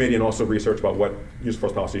discussions in the committee and also research about what use of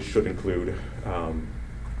force policies should include. Well,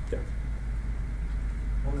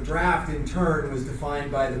 the draft in turn was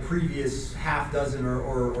defined by the previous half dozen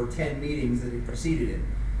or 10 meetings that had preceded it,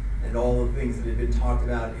 and all the things that had been talked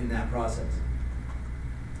about in that process.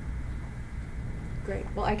 Great.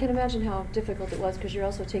 Well, I can imagine how difficult it was, because you're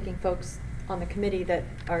also taking folks on the committee that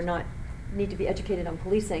need to be educated on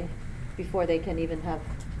policing before they can even have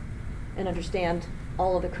and understand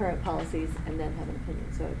all of the current policies and then have an opinion.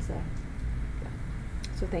 So it's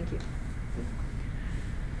so thank you.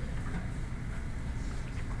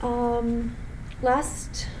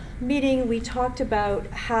 Last meeting we talked about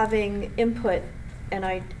having input, and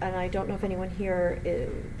I don't know if anyone here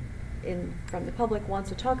from the public wants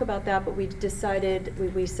to talk about that, but we decided,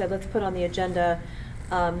 we said let's put on the agenda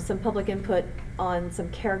some public input on some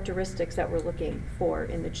characteristics that we're looking for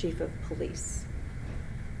in the chief of police.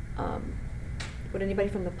 Would anybody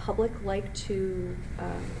from the public like to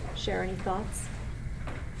share any thoughts?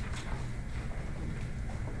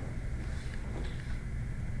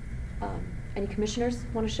 Any commissioners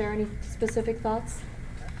want to share any specific thoughts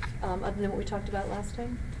other than what we talked about last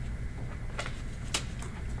time?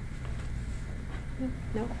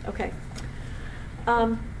 No? Okay.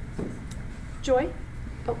 Joy?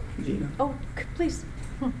 Oh, Gina. Oh, please.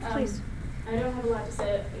 Please. I don't have a lot to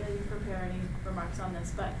say. I didn't prepare any remarks on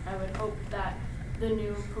this, but I would hope that the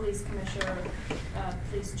new police commissioner,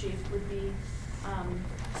 police chief, would be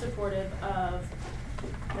supportive of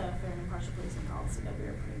the fair and impartial policing policy that we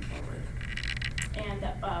are putting forward, and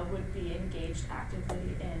that would be engaged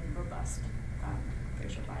actively in robust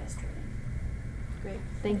racial bias training. Great.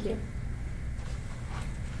 Thank you.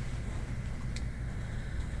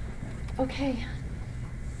 Okay.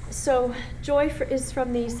 So Joy is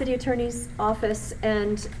from the city attorney's office,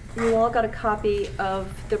 and you all got a copy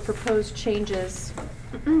of the proposed changes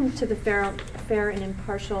to the fair and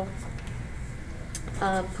impartial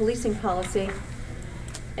policing policy,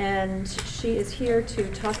 and she is here to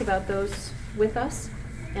talk about those with us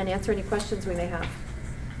and answer any questions we may have.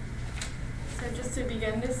 So just to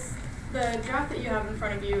begin, the draft that you have in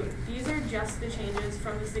front of you, these are just the changes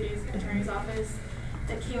from the city's attorney's office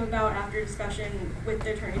that came about after discussion with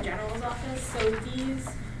the Attorney General's office. So these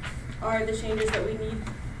are the changes that we need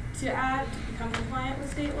to add to become compliant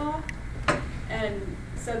with state law. And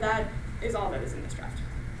so that is all that is in this draft.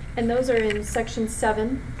 And those are in section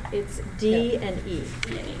 7. It's D and E.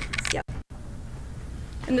 D and E. Yep.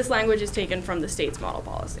 And this language is taken from the state's model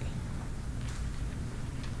policy.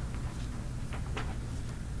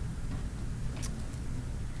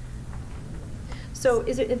 So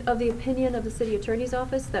is it of the opinion of the city attorney's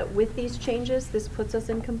office that with these changes, this puts us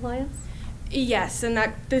in compliance? Yes, and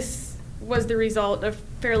that this was the result of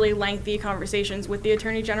fairly lengthy conversations with the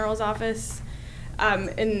Attorney General's office.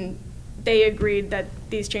 And they agreed that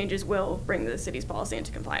these changes will bring the city's policy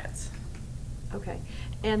into compliance. Okay.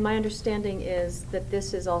 And my understanding is that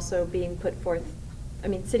this is also being put forth, I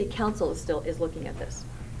mean, city council is looking at this.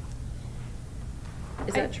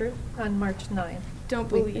 Is that true? On March 9th. Don't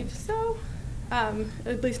believe so.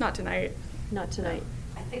 At least not tonight. Not tonight.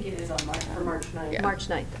 I think it is on March 9th. Yeah. March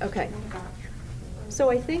 9th, okay. So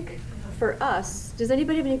I think for us, does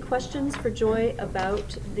anybody have any questions for Joy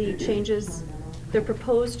about the changes, the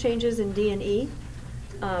proposed changes in D and E?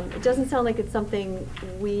 It doesn't sound like it's something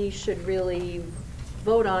we should really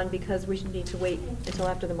vote on because we should need to wait until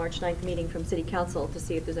after the March 9th meeting from City Council to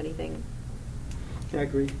see if there's anything I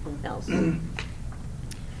agree. else.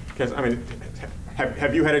 Because, I mean,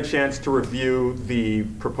 have you had a chance to review the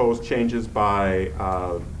proposed changes by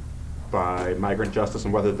Migrant Justice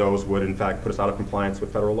and whether those would in fact put us out of compliance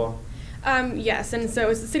with federal law? Yes, and so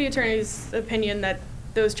it's the city attorney's opinion that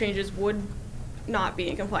those changes would not be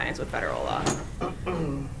in compliance with federal law.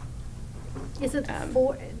 Is it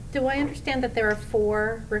four? Do I understand that there are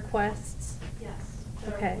 4 requests? Yes,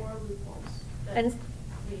 there Okay. are 4 loopholes that And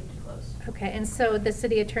we need to close. okay, and so the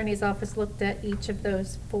city attorney's office looked at each of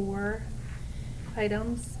those 4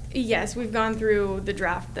 items? Yes, we've gone through the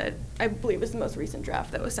draft that I believe is the most recent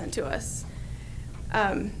draft that was sent to us.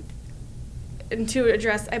 And to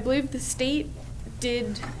address, I believe the state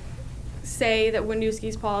did say that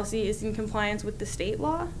Winooski's policy is in compliance with the state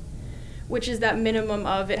law, which is that minimum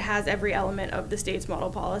of it has every element of the state's model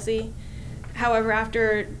policy. However,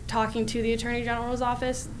 after talking to the Attorney General's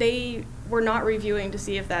office, they were not reviewing to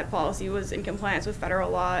see if that policy was in compliance with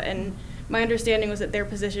federal law, and my understanding was that their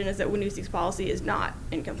position is that Winooski's policy is not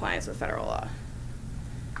in compliance with federal law.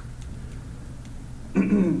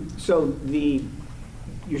 So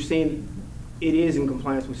you're saying it is in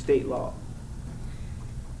compliance with state law?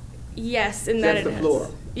 Yes, in that That's it the is. floor?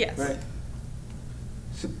 Yes. Right.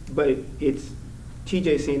 So, but it's,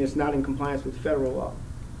 TJ saying it's not in compliance with federal law?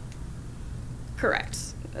 Correct.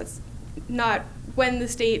 That's not, when the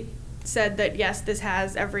state said that, yes, this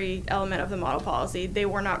has every element of the model policy, they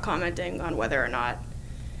were not commenting on whether or not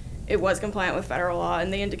it was compliant with federal law,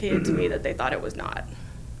 and they indicated to me that they thought it was not.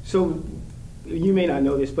 So, you may not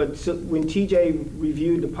know this, but so when TJ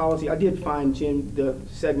reviewed the policy, I did find, Jim, the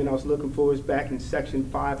segment I was looking for was back in Section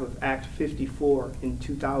 5 of Act 54 in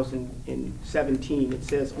 2017. It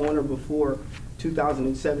says, on or before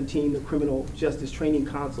 2017, the Criminal Justice Training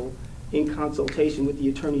Council, in consultation with the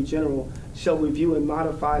Attorney General, shall review and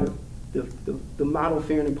modify the model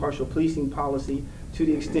fair and impartial policing policy to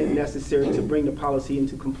the extent necessary to bring the policy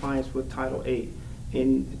into compliance with Title 8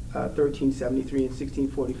 in 1373 and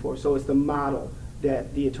 1644. So it's the model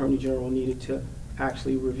that the Attorney General needed to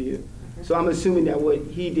actually review. So I'm assuming that what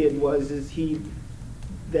he did was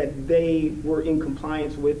that they were in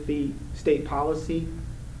compliance with the state policy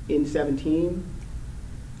in 17.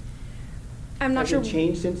 I'm not sure. Has it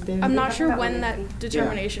changed since then? I'm not sure when that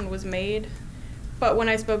determination was made, but when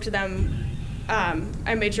I spoke to them,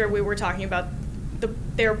 I made sure we were talking about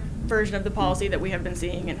their version of the policy that we have been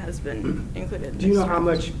seeing and has been included. Do you know how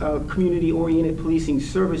much community-oriented policing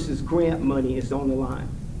services grant money is on the line?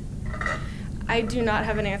 I do not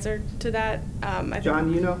have an answer to that. John,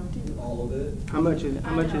 do you know? All of it. How much is it?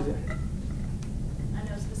 I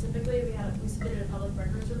know specifically we submitted a public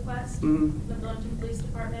records request Mhm. to the Burlington Police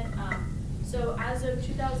Department. So as of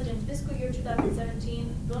fiscal year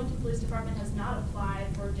 2017, Burlington Police Department has not applied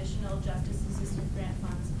for additional justice assistance grant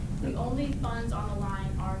funds. The only funds on the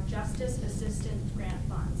line are justice assistance grant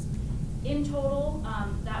funds. In total,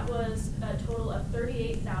 that was a total of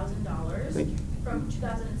 $38,000 from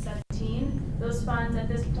 2017. Those funds at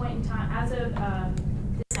this point in time, as of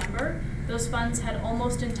December, those funds had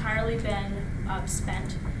almost entirely been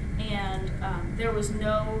spent, and there was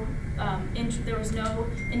no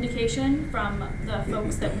indication from the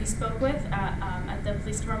folks that we spoke with at the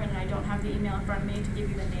police department, and I don't have the email in front of me to give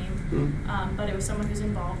you the name, but it was someone who's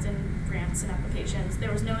involved in grants and applications.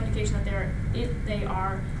 There was no indication that they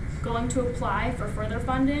are going to apply for further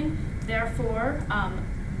funding. Therefore,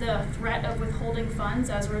 the threat of withholding funds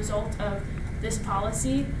as a result of this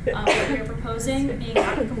policy that we are proposing being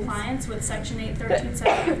out of compliance with Section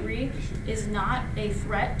 81373 is not a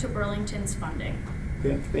threat to Burlington's funding.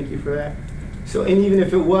 Okay, thank you for that. So, and even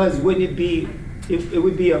if it was, wouldn't it be, it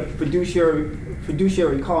would be a fiduciary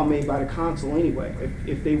fiduciary call made by the council anyway,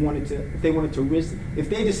 if they wanted to risk, if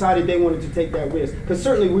they decided they wanted to take that risk. Because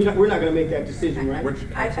certainly we're not going to make that decision, right?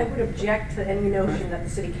 I would object to any notion that the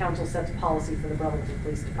city council sets policy for the Burlington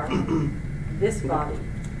Police Department. This body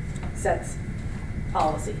sets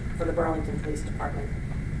policy for the Burlington Police Department.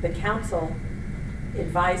 The council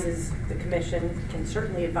advises the commission, can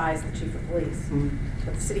certainly advise the chief of police,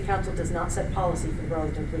 but the city council does not set policy for the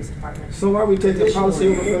Burlington Police Department. So why are we taking the policy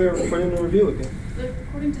over for them to review it then?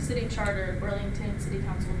 According to city charter, Burlington City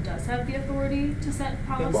Council does have the authority to set They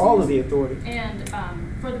policies. have all of the authority. And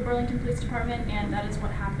for the Burlington Police Department, and that is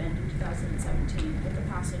what happened in 2017 with the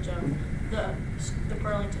passage of the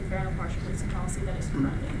Burlington Fair and Impartial Policing Policy that is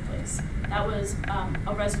currently in place. That was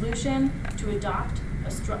a resolution to adopt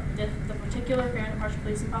the particular Fair and Impartial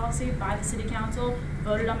Policing Policy by the City Council,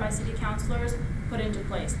 voted on by City Councilors, put into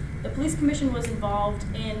place. The Police Commission was involved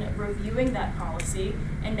in reviewing that policy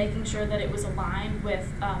and making sure that it was aligned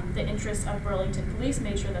with the interests of Burlington Police,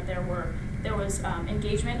 made sure that there was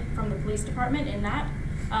engagement from the police department in that,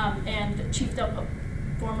 and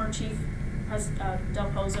former Chief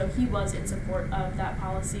Del Pozo, he was in support of that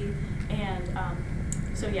policy, and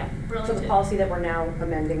so yeah, Burlington. So the policy that we're now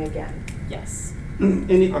amending again. Yes.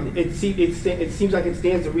 And it seems like it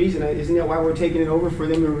stands to reason. Isn't that why we're taking it over, for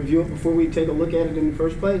them to review it before we take a look at it in the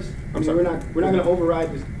first place? I mean, we're not going to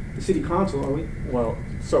override the city council, are we? Well,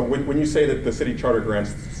 so when you say that the city charter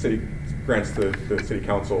grants the city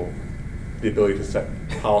council the ability to set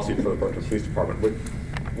policy for the Burlington Police Department,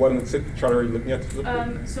 what in the city charter are you looking at?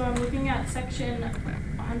 So I'm looking at section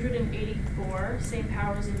 184, same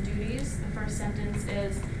powers and duties. The first sentence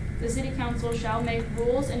is, the City Council shall make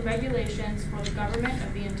rules and regulations for the government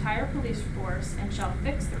of the entire police force and shall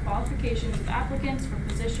fix the qualifications of applicants for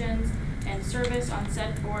positions and service on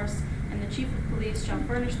said force, and the Chief of Police shall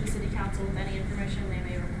furnish the City Council with any information they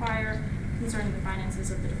may require concerning the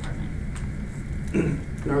finances of the department.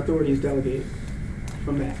 And our authority is delegated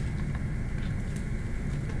from that.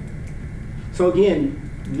 So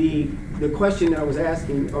again, the question that I was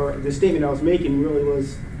asking, or the statement I was making, really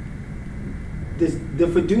was the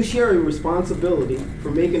fiduciary responsibility for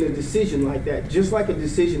making a decision like that, just like a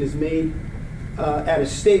decision is made at a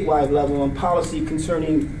statewide level on policy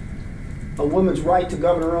concerning a woman's right to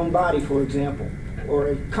govern her own body, for example, or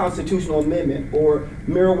a constitutional amendment, or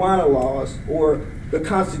marijuana laws, or the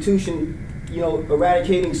Constitution,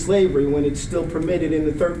 eradicating slavery when it's still permitted in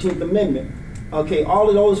the 13th Amendment. Okay, all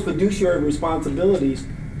of those fiduciary responsibilities,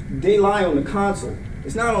 they lie on the council.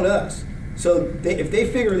 It's not on us. So if they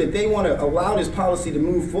figure that they want to allow this policy to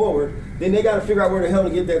move forward, then they got to figure out where the hell to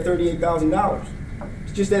get that $38,000.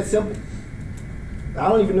 It's just that simple. I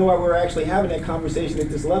don't even know why we're actually having that conversation at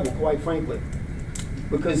this level, quite frankly.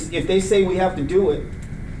 Because if they say we have to do it,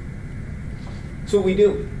 that's what we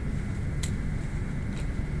do.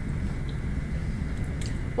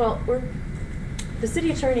 Well, the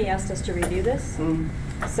city attorney asked us to review this,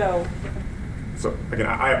 so. So again,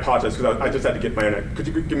 I apologize because I just had to get my internet. Could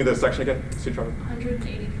you give me the section again, City Charter?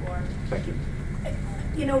 184. Thank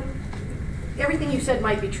you. Everything you said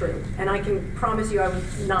might be true, and I can promise you I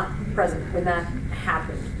was not present when that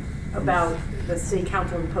happened about the city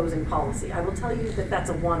council imposing policy. I will tell you that that's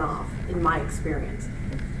a one-off in my experience.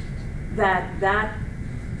 That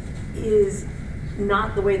is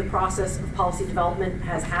not the way the process of policy development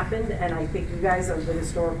has happened, and I think you guys are the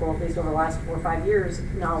historical, at least over the last 4 or 5 years,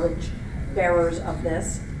 knowledge bearers of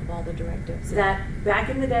this. Of all the directives. That back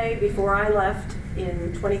in the day, before I left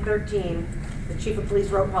in 2013, the chief of police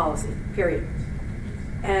wrote policy, period.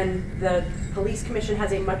 And the police commission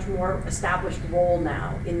has a much more established role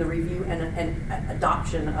now in the review and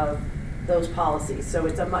adoption of those policies. So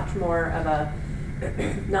it's a much more of a,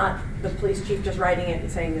 not the police chief just writing it and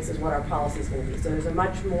saying this is what our policy is going to be. So there's a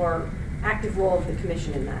much more active role of the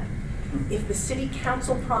commission in that. If the city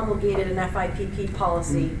council promulgated an FIPP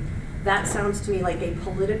policy, that sounds to me like a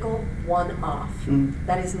political one-off.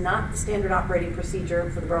 That is not the standard operating procedure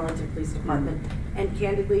for the Burlington Police Department. And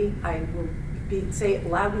candidly, I will say it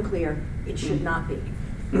loud and clear, it should not be.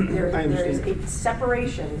 There is a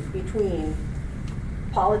separation between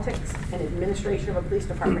politics and administration of a police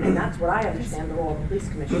department, and that's what I understand the role of the police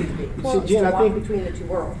commission to be. So Jen, I think between the two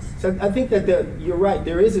worlds. So I think that you're right.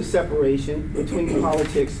 There is a separation between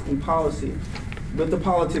politics and policy, but the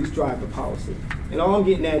politics drive the policy. And all I'm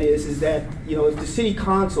getting at is that, if the city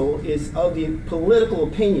council is of the political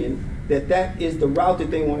opinion that that is the route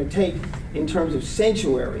that they want to take in terms of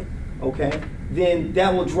sanctuary, okay, then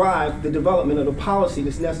that will drive the development of the policy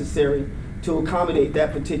that's necessary to accommodate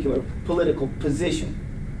that particular political position,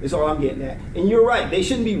 is all I'm getting at. And you're right, they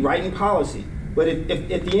shouldn't be writing policy. But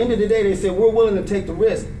if at the end of the day they say, we're willing to take the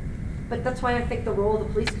risk, But that's why I think the role of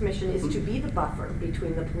the police commission is to be the buffer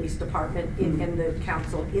between the police department and the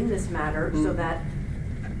council in this matter, so that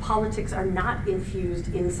politics are not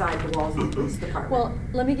infused inside the walls of the police department. Well,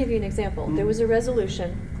 let me give you an example. There was a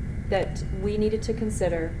resolution that we needed to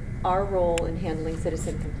consider our role in handling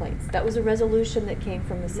citizen complaints. That was a resolution that came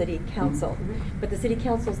from the city council, but the city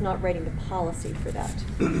council is not writing the policy for that.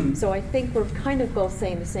 So I think we're kind of both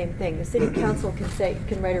saying the same thing. The city council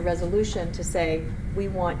can write a resolution to say, we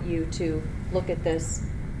want you to look at this,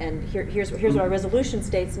 and here's what our resolution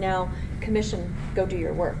states. Now, commission, go do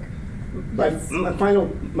your work. My final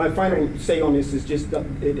say on this is just,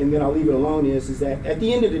 and then I'll leave it alone, is that at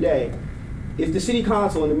the end of the day, if the city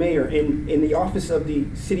council and the mayor in the office of the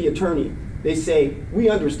city attorney, they say, we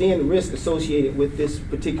understand the risk associated with this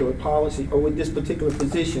particular policy or with this particular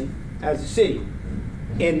position as a city.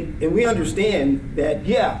 And we understand that,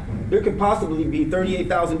 yeah, there could possibly be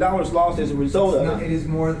 $38,000 lost as a result of it. It is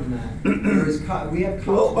more than that. There is we have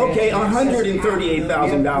well, okay,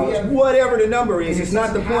 $138,000, whatever the number is. It's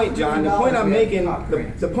not the point, John. The point I'm making,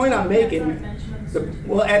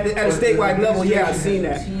 well, at a statewide level, yeah, I've seen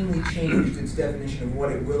that. Routinely changed its definition of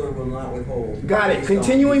what it will or will not withhold. Got it.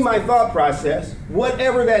 Continuing my thought process,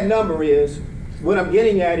 whatever that number is, what I'm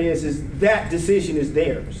getting at is that decision is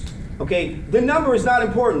theirs. Okay? The number is not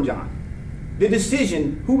important, John. The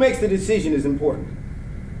decision, who makes the decision is important.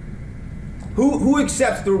 Who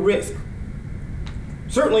accepts the risk?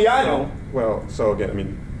 Certainly I don't. Well, so again, I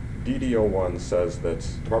mean, DD01 says that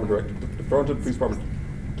the Burlington Police Department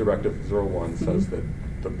Directive 01 says that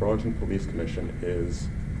the Burlington Police Commission is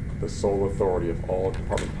the sole authority of all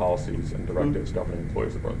department policies and directives governing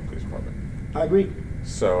employees of the Burlington Police Department. I agree.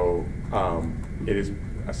 So there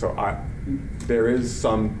is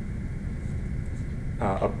some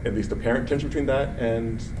at least apparent tension between that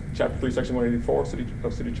and Chapter 3, Section 184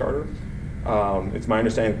 of City Charter. It's my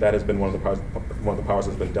understanding that has been one of the powers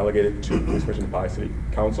that's been delegated to the Police Commission by City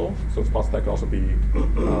Council. So it's possible that could also be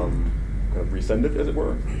kind of rescinded, as it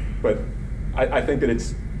were. But I think that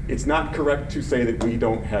it's not correct to say that we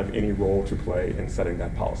don't have any role to play in setting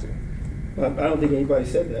that policy. I don't think anybody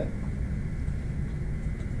said that.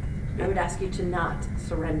 I would ask you to not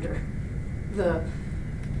surrender the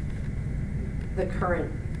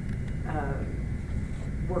current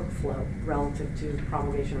workflow relative to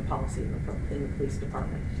promulgation of policy in the police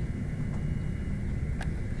department.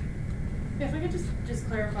 If I could just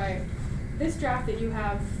clarify, this draft that you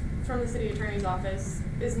have from the city attorney's office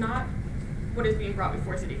is not what is being brought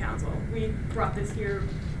before city council. We brought this here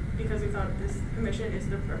because we thought this commission is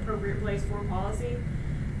the appropriate place for policy.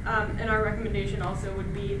 And our recommendation also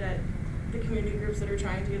would be that the community groups that are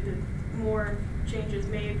trying to get the more changes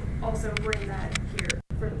made also bring that here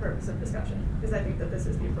for the purpose of discussion, because I think that this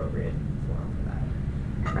is the appropriate forum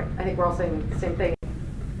for that. Right. I think we're all saying the same thing,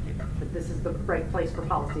 that this is the right place for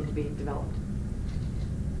policy to be developed.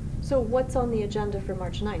 So what's on the agenda for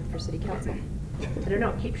March 9th for City Council? I don't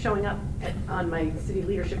know, it keeps showing up on my city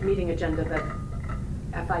leadership meeting agenda that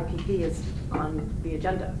FIPP is on the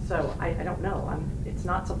agenda. So I don't know. It's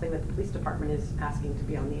not something that the police department is asking to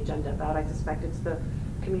be on the agenda about. I suspect it's the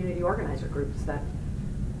community organizer groups that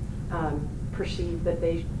perceive that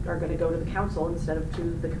they are going to go to the council instead of to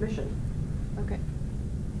the commission. Okay.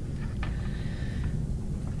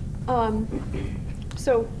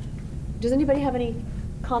 So does anybody have any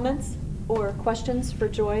comments or questions for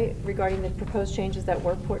Joy regarding the proposed changes that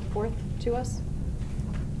were put forth to us?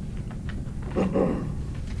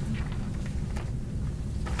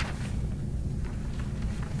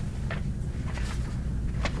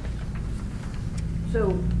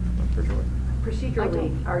 So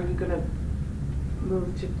procedurally, are you going to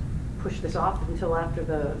move to push this off until after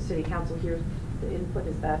the city council hears the input?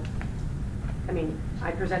 Is that, I mean,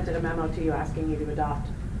 I presented a memo to you asking you to adopt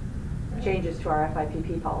changes to our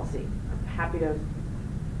FIPP policy. I'm happy to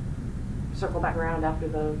circle back around after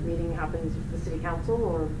the meeting happens with the city council,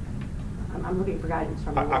 or I'm looking for guidance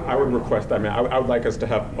from you. I would request, I would like us to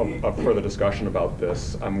have a further discussion about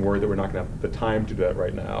this. I'm worried that we're not going to have the time to do that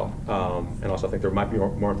right now. And also I think there might be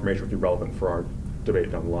more information would be relevant for our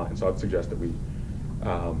debate down the line. So I'd suggest that we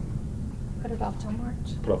put it off till March.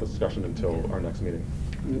 Put off this discussion until our next meeting.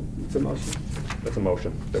 It's a motion. That's a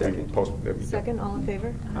motion. That Second. we post. Second, all in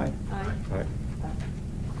favor? Aye. Aye. Aye.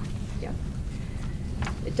 Yeah.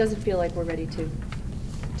 It doesn't feel like we're ready to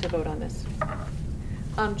vote on this.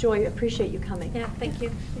 Joy, appreciate you coming. Yeah, thank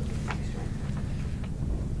you.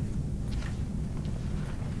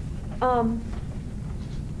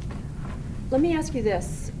 Let me ask you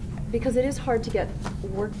this, because it is hard to get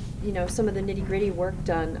work, some of the nitty-gritty work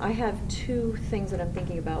done. I have two things that I'm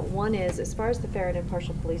thinking about. One is, as far as the fair and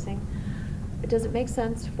impartial policing, does it make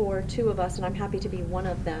sense for two of us, and I'm happy to be one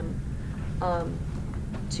of them,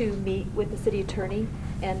 to meet with the city attorney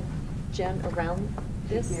and Jen around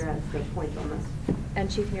this? Chief Murad, take point on this. And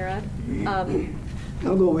Chief Murad?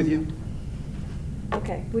 I'll go with you.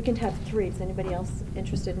 Okay, we can have three. Is anybody else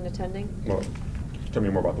interested in attending? Well, tell me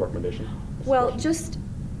more about the recommendation. Well, just,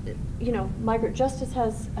 you know, Migrant Justice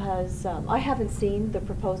has, I haven't seen the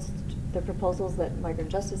proposals that Migrant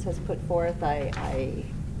Justice has put forth. I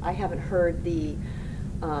haven't heard the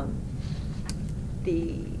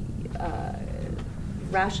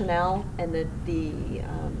rationale and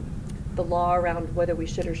the law around whether we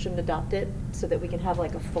should or shouldn't adopt it, so that we can have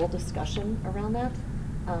like a full discussion around that.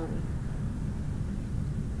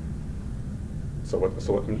 So what,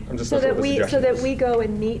 I'm just. So that we go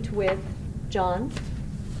and meet with John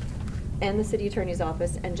and the city attorney's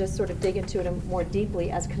office and just sort of dig into it more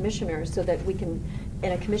deeply as commissioners, so that we can,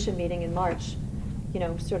 in a commission meeting in March, you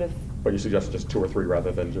know, sort of. But you suggest just 2 or 3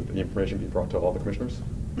 rather than the information be brought to all the commissioners?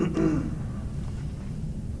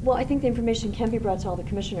 Well, I think the information can be brought to all the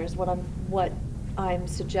commissioners. What I'm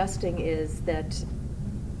suggesting is that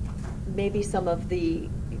maybe some of the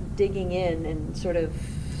digging in and sort of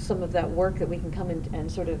some of that work that we can come in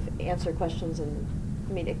and sort of answer questions, and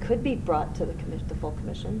I mean, it could be brought to the full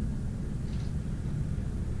commission.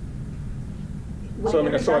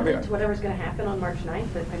 Whatever's going to happen on March 9th,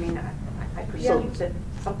 but I mean, I presume that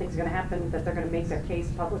something's going to happen, that they're going to make their case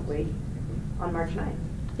publicly on March 9th.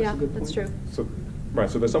 Yeah, that's true. So, right,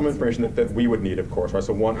 so there's some information that we would need, of course, right?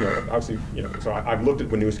 So one, you know, obviously, you know, so I've looked at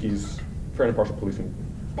Winooski's fair and impartial policing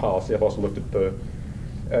policy. I've also looked at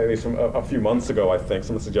at least from a few months ago, I think,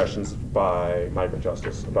 some of the suggestions by Migrant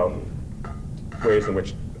Justice about ways in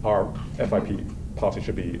which our FIP policy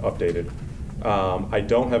should be updated. I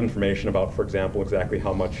don't have information about, for example, exactly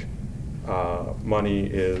how much money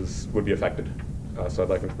would be affected. So I'd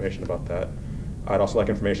like information about that. I'd also like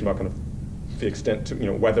information about kind of the extent to, you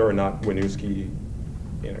know, whether or not Winooski,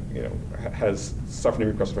 you know, has suffered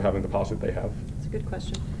any requests for having the policy that they have. That's a good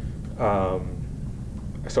question.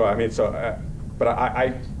 So I mean, but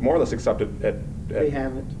I more or less accepted at They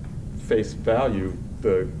haven't. face value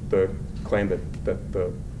the claim that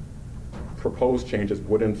the proposed changes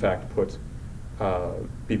would in fact put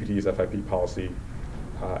BPD's FIP policy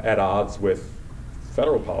at odds with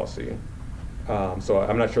federal policy. So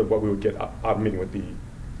I'm not sure what we would get out of meeting with the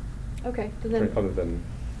Okay, then. other than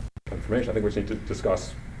information. I think we just need to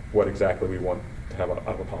discuss what exactly we want to have out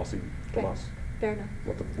of a policy from Okay. us. Fair enough.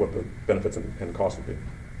 What the benefits and costs would be.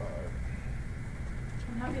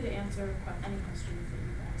 I'm happy to answer any questions that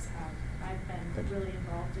you guys have. I've been really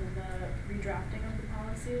involved in the redrafting of the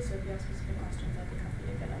policy, so if you have specific questions, I'd be happy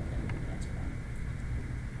to get up and answer them.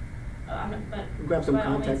 But We'll grab some by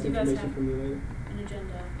all contact means, you guys information have from you later. an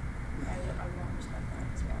agenda. I want to respect that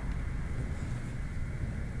as well.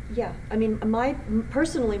 Yeah, I mean,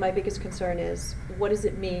 personally, my biggest concern is, what does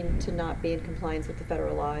it mean to not be in compliance with the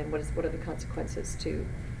federal law, and what are the consequences to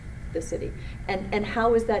the city? And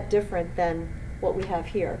how is that different than what we have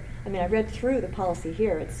here? I mean, I read through the policy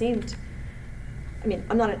here. It seemed, I mean,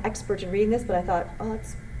 I'm not an expert in reading this, but I thought, oh,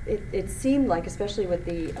 it seemed like, especially with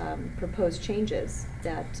the proposed changes,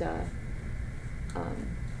 that,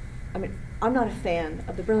 I mean, I'm not a fan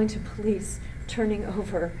of the Burlington Police turning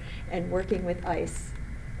over and working with ICE.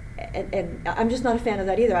 And I'm just not a fan of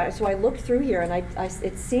that either. So I looked through here, and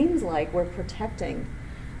it seems like we're protecting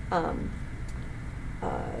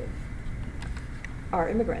our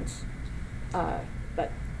immigrants.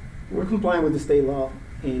 But We're complying with the state law,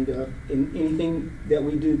 and in anything that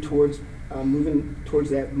we do towards moving towards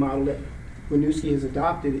that model that Winooski has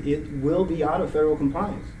adopted, it will be out of federal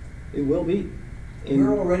compliance. It will be. And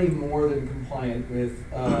We're already more than compliant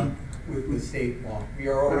with state law. We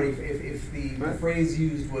are already, if the phrase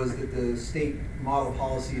used was that the state model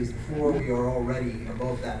policy is the floor, we are already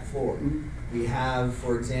above that floor. We have,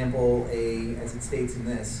 for example, as it states in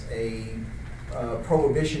this, a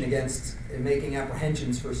prohibition against making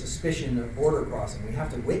apprehensions for suspicion of border crossing. We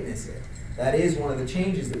have to witness it. That is one of the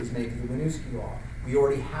changes that was made to the Winooski law. We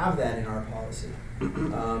already have that in our policy.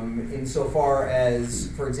 Insofar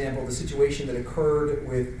as, for example, the situation that occurred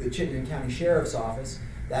with the Chittenden County Sheriff's Office,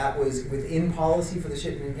 that was within policy for the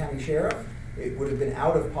Chittenden County Sheriff. It would have been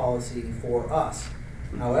out of policy for us.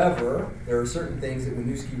 However, there are certain things that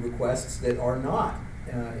Winooski requests that are not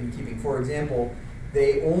in keeping. For example,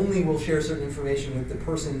 they only will share certain information with the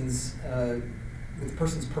person's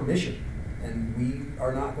permission, and we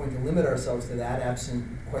are not going to limit ourselves to that absent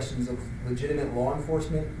questions of legitimate law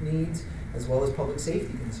enforcement needs as well as public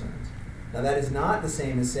safety concerns. Now, that is not the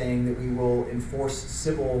same as saying that we will enforce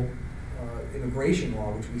civil immigration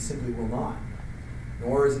law, which we simply will not.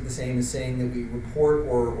 nor is it the same as saying that we report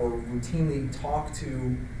or routinely talk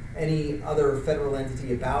to any other federal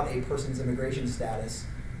entity about a person's immigration status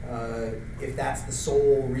if that's the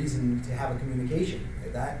sole reason to have a communication.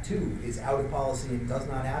 That too is out of policy and does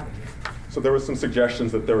not happen here. So there were some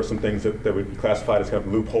suggestions that there were some things that would be classified as kind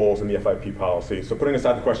of loopholes in the FIP policy. So putting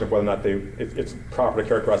aside the question of whether or not it's proper to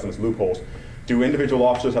characterize them as loopholes, do individual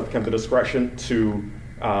officers have the discretion to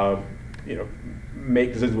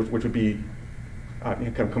make decisions which would be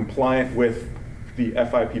kind of compliant with the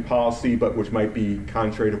FIP policy, but which might be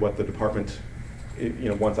contrary to what the department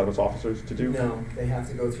wants out of its officers to do? No, they have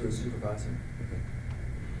to go through a supervisor.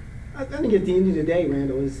 I think at the end of the day,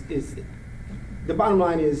 Randall, is the bottom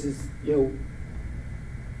line is over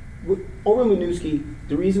in Winooski,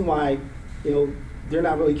 the reason why they're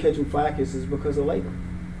not really catching flack is because of labor.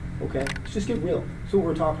 Okay, let's just get real. That's what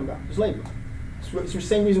we're talking about. It's labor. It's the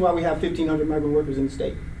same reason why we have 1,500 migrant workers in the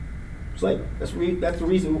state. It's labor. That's the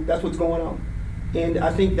reason. That's what's going on. And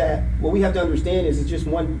I think that what we have to understand is just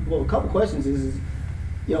a couple questions is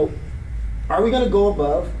are we going to go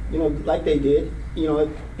above, like they did,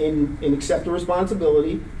 and accept the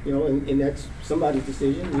responsibility, and that's somebody's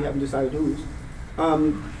decision. We haven't decided whose.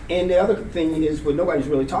 And the other thing is what nobody's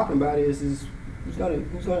really talking about is who's going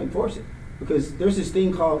to enforce it, because there's this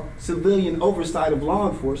thing called civilian oversight of law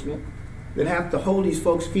enforcement that have to hold these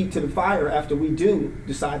folks' feet to the fire after we do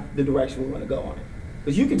decide the direction we want to go on it.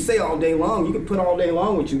 Because you can say all day long, you can put all day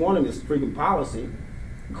long what you want in this freaking policy.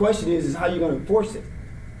 The question is how you're going to enforce it.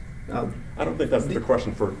 I don't think that's the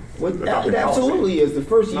question for it absolutely is. The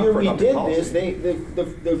first year we did this,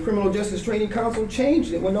 the Criminal Justice Training Council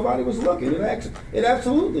changed it when nobody was looking. It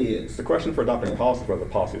absolutely is. The question for adopting a policy is whether the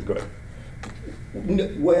policy is good.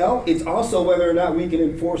 Well, it's also whether or not we can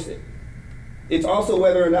enforce it. It's also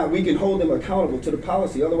whether or not we can hold them accountable to the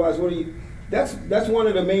policy. Otherwise, that's one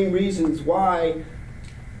of the main reasons why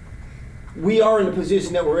we are in the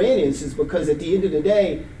position that we're in is because at the end of the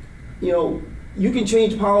day, you can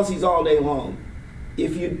change policies all day long.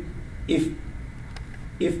 If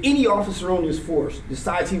any officer on this force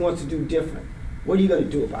decides he wants to do different, what are you going to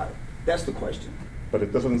do about it? That's the question. But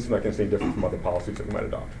it doesn't seem like it's any different from other policies that we might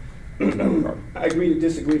adopt in that regard. I agree to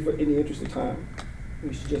disagree in the interest of time.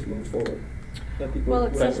 We should just move forward. Can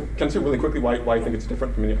I say really quickly why you think it's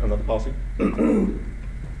different from another policy?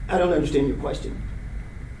 I don't understand your question.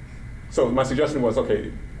 So my suggestion was,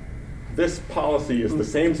 okay, this policy is the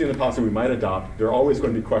same as the policy we might adopt. There are always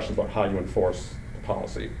going to be questions about how you enforce the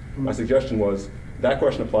policy. My suggestion was that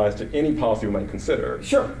question applies to any policy we might consider.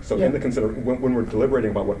 Sure. So when we're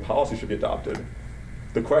deliberating about what policy should be adopted,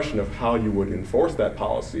 the question of how you would enforce that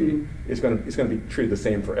policy is going to be treated the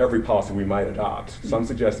same for every policy we might adopt. So I'm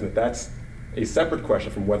suggesting that that's a separate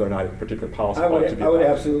question from whether or not a particular policy ought to be adopted. I would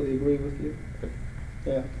absolutely agree with you. Okay.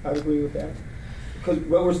 Yeah, I would agree with that. Because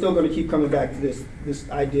we're still going to keep coming back to this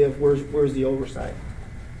idea of where's the oversight.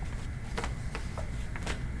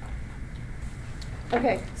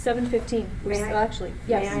 Okay, 7:15. Actually,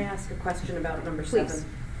 yes. May I ask a question about number Please. 7?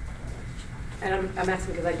 And I'm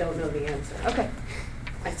asking because I don't know the answer. Okay.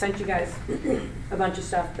 I sent you guys a bunch of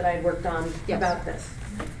stuff that I had worked on about this.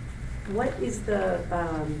 What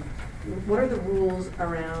are the rules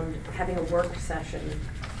around having a work session,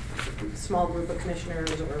 small group of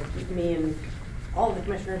commissioners or me and all of the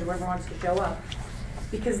commissioners, whoever wants to show up?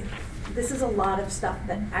 Because this is a lot of stuff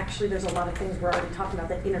that actually there's a lot of things we're already talking about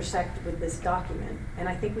that intersect with this document. And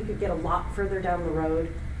I think we could get a lot further down the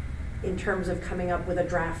road in terms of coming up with a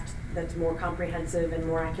draft that's more comprehensive and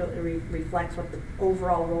more accurately reflects what the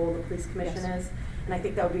overall role of the police commission is. And I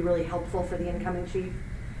think that would be really helpful for the incoming chief.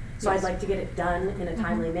 So I'd like to get it done in a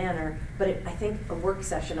timely manner, but I think a work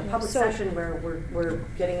session, a public session where we're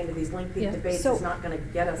getting into these lengthy debates is not going to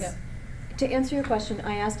get us. Yeah. To answer your question,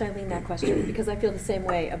 I asked Eileen that question because I feel the same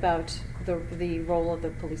way about the role of the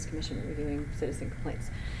police commission in reviewing citizen complaints.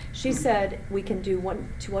 She said we can do one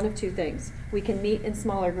of two things. We can meet in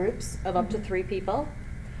smaller groups of up to 3 people,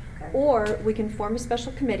 or we can form a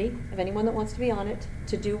special committee of anyone that wants to be on it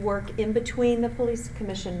to do work in between the police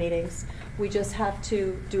commission meetings. We just have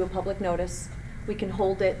to do a public notice. We can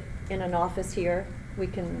hold it in an office here. We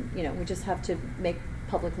can, we just have to make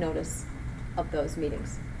public notice of those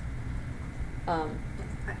meetings.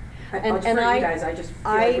 For you guys, I just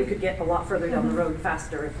feel like we could get a lot further down the road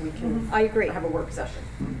faster if we can I agree. have a work session.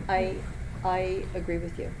 I agree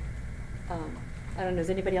with you. I don't know,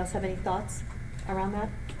 does anybody else have any thoughts around that?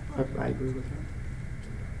 I agree with her.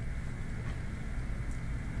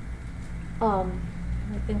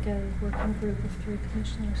 I think a working group of 3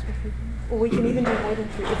 commissioners would be. Well, we can even do more than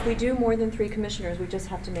 3. If we do more than 3 commissioners, we just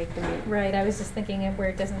have to make them meet. Right, I was just thinking of where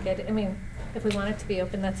it doesn't get, If we want it to be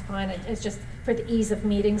open, that's fine. It's just for the ease of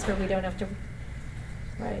meetings where we don't have to,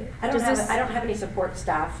 right? I don't have any support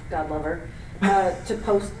staff, God love her, to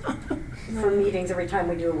post for meetings every time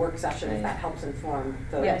we do a work session, if that helps inform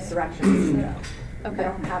the Yes. directions. Okay. I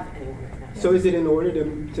don't have anyone right now. So is it in order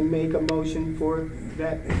to make a motion for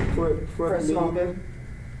that, for a a small meeting group? then?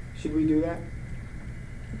 Should we do that?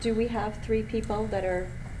 Do we have 3 people that are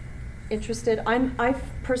interested? I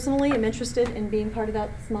personally am interested in being part of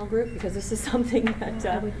that small group because this is something that,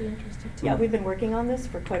 I would be interested too. yeah, we've been working on this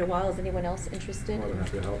for quite a while. Is anyone else interested? More than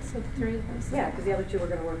happy to help. So the 3 of us. Yeah, because the other 2 are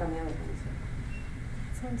gonna work on the other things.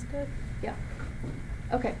 Sounds good. Yeah.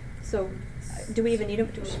 Okay, so do we even need a,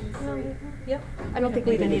 Yep. I don't think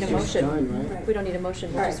we even need a It's just motion. done, right? We don't need a motion,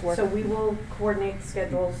 All we'll right, just work. so we will coordinate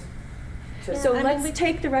schedules to. So I mean, let's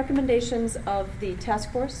take the recommendations of the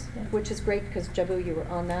task force, Yeah. which is great because Jabu, you were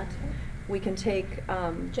on that. We can take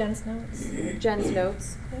Jen's notes. Jen's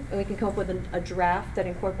notes, Yeah. and we can come up with a draft that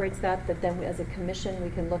incorporates that then as a commission we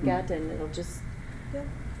can look at, and it'll just, Yeah.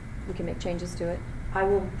 we can make changes to it. I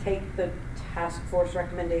will take the task force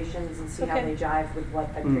recommendations and see how Okay. they jive with what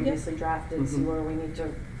I Mm. previously drafted, see Mhm. where we need to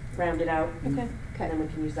round it out. Okay. And then we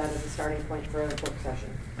can use that as a starting point for a work session.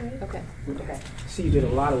 Right. Okay. Okay. See, you did a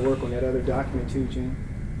lot of work on that other document too, Jen.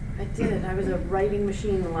 I did. I was a writing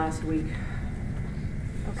machine the last week.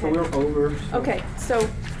 So Okay. we're over. so- Okay, so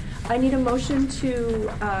I need a motion to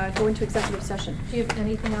go into executive session. Do you have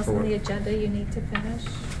anything else For on what? the agenda you need to finish?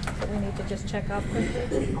 That we need to just check off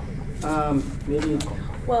quickly? Maybe,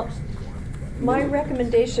 Well, my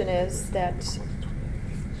recommendation is that,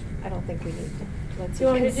 I don't think we need, let's Do see, you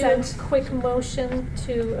want me to do consent. a quick motion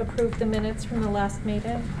to approve the minutes from the last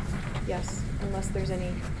meeting? Yes, unless there's any,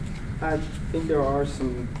 I think there are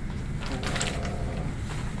some,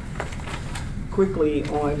 quickly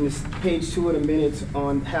on this page 2 of the minutes,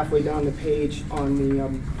 on halfway down the page, on the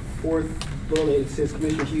 4th bullet, it says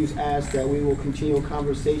Commissioner Hughes asked that we will continue a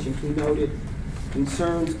conversation. He noted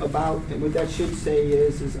concerns about, and what that should say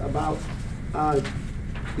is about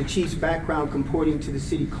the chief's background comporting to the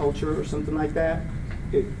city culture or something like that.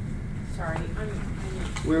 Sorry,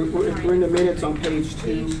 We're in the minutes on page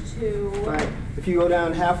 2. Page 2. Right. If you go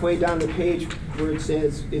down halfway down the page where it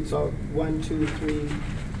says it's 1, 2, 3,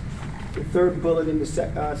 the 3rd bullet in the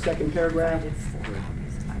second paragraph,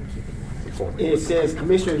 it says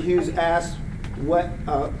Commissioner Hughes asked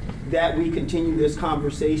that we continue this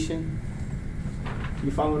conversation.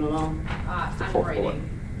 You following along? I'm fourth writing.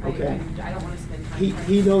 Okay. I don't want to spend time.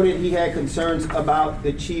 He noted he had concerns about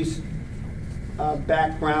the chief's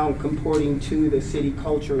background comporting to the city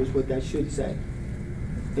culture is what that should say.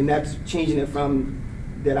 And that's changing it from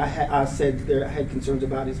that I said I had concerns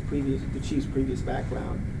about the chief's previous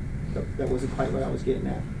background. That wasn't quite what I was getting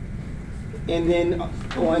at. And then on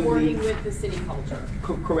Comporting with the city culture.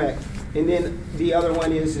 Correct. And then the other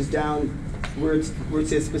one is down where it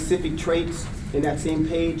says specific traits in that same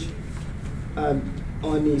page.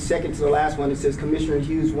 On the second to the last one, it says Commissioner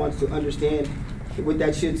Hughes wants to understand. What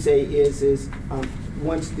that should say is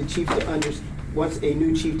wants a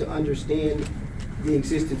new chief to understand the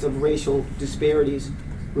existence of racial disparities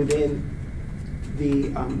within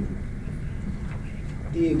the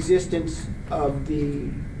existence of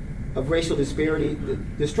racial disparity,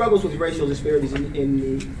 the struggles with racial disparities in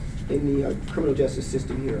the criminal justice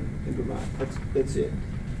system here in Vermont. That's it.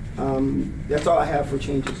 That's all I have for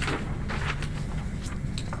changes.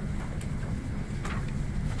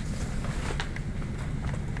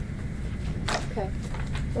 okay,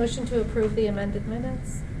 Motion to approve the amended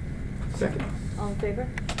minutes? Second. all in favor?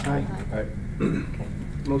 Aye. Okay.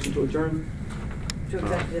 Motion to adjourn? To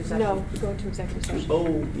executive session. No, go into executive session.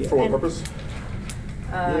 Oh, yeah. For what And- purpose?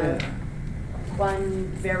 Yeah. One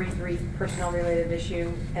very brief personnel-related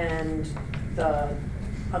issue, and the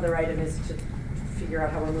other item is to figure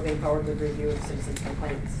out how we're moving forward with review of citizens'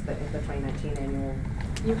 complaints, the 2019 annual.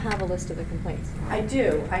 You have a list of the complaints. I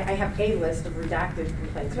do. I have a list of redacted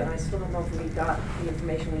complaints, but I still don't know if we got the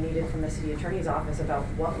information we needed from the city attorney's office about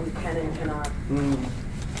what we can and cannot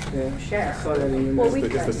Yeah. share. I saw that in Well, the we-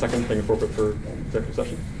 Is the second thing appropriate for executive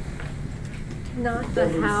session? Not the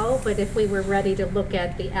how, but if we were ready to look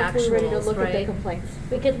at the If we're ready to actuals, look at the right? complaints.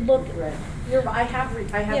 We could look, Right. you're, I have the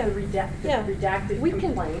Yeah. redacted We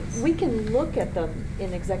complaints. can look at them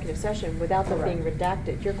in executive session without them being Correct.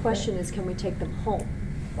 redacted. Your question is, can we take them home?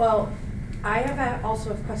 Well, I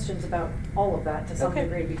also have questions about all of that to some Okay.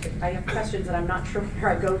 degree, because I have questions that I'm not sure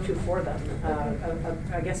where I go to for them.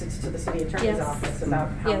 I guess it's to the city attorney's Yes. office about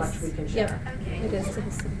how Yes. much we can Yep. share. It is to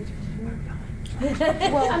the city.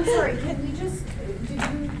 Well, I'm sorry, did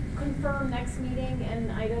you confirm next meeting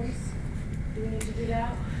and items? Do we need to do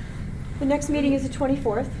that? The next meeting is the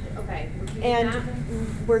 24th. Okay. we're keeping And that.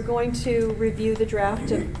 we're going to review the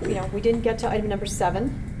draft of, we didn't get to item number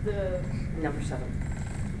 7. The, Number 7.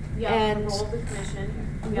 yeah, And the role of the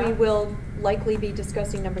commission. We Yep. will likely be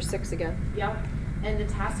discussing number 6 again. Yep, and the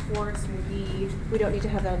task force will be, We don't need to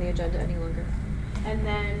have that on the agenda any longer. and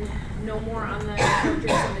then no more on the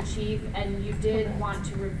characters of the chief, and you did want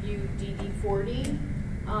to review DD 40.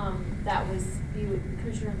 That was,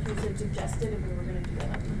 Commissioner Hughes had suggested, and we were gonna do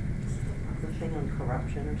that on The thing on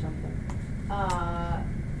corruption or something?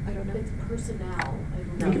 I don't know. it's personnel, I We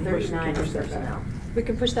believe. can push- 39 push is that back. personnel. We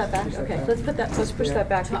can push that back? Push that Okay, back. let's push Yeah. that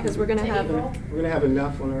back because we're gonna To have, April? We're gonna have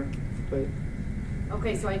enough on our plate.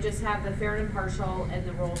 Okay, so I just have the fair and impartial and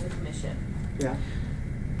the role of the commission. Yeah.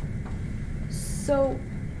 so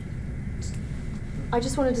I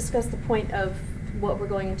just want to discuss the point of what we're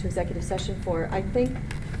going into executive session for.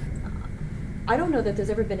 I don't know that there's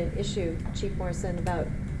ever been an issue, Chief Morrison, about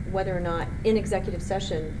whether or not in executive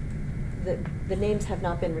session the names have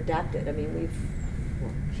not been redacted. I mean,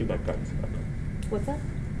 She'd like guidance on that. what's that?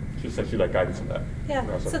 She said she'd like guidance on that. Yeah,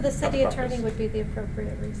 Also, so the not city practice. attorney would be the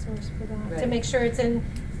appropriate resource for that, to Right. make sure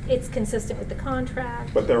it's consistent with the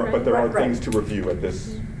contract. But there are Right. things to review at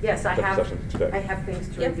this Yes, I executive have, session today. I have things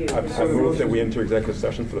to Yep. review. I've moved that we enter executive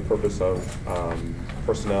session for the purpose of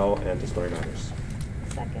personnel and disciplinary matters.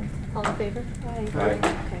 Second. All in favor? Aye.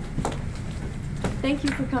 Okay. Thank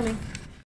you for coming.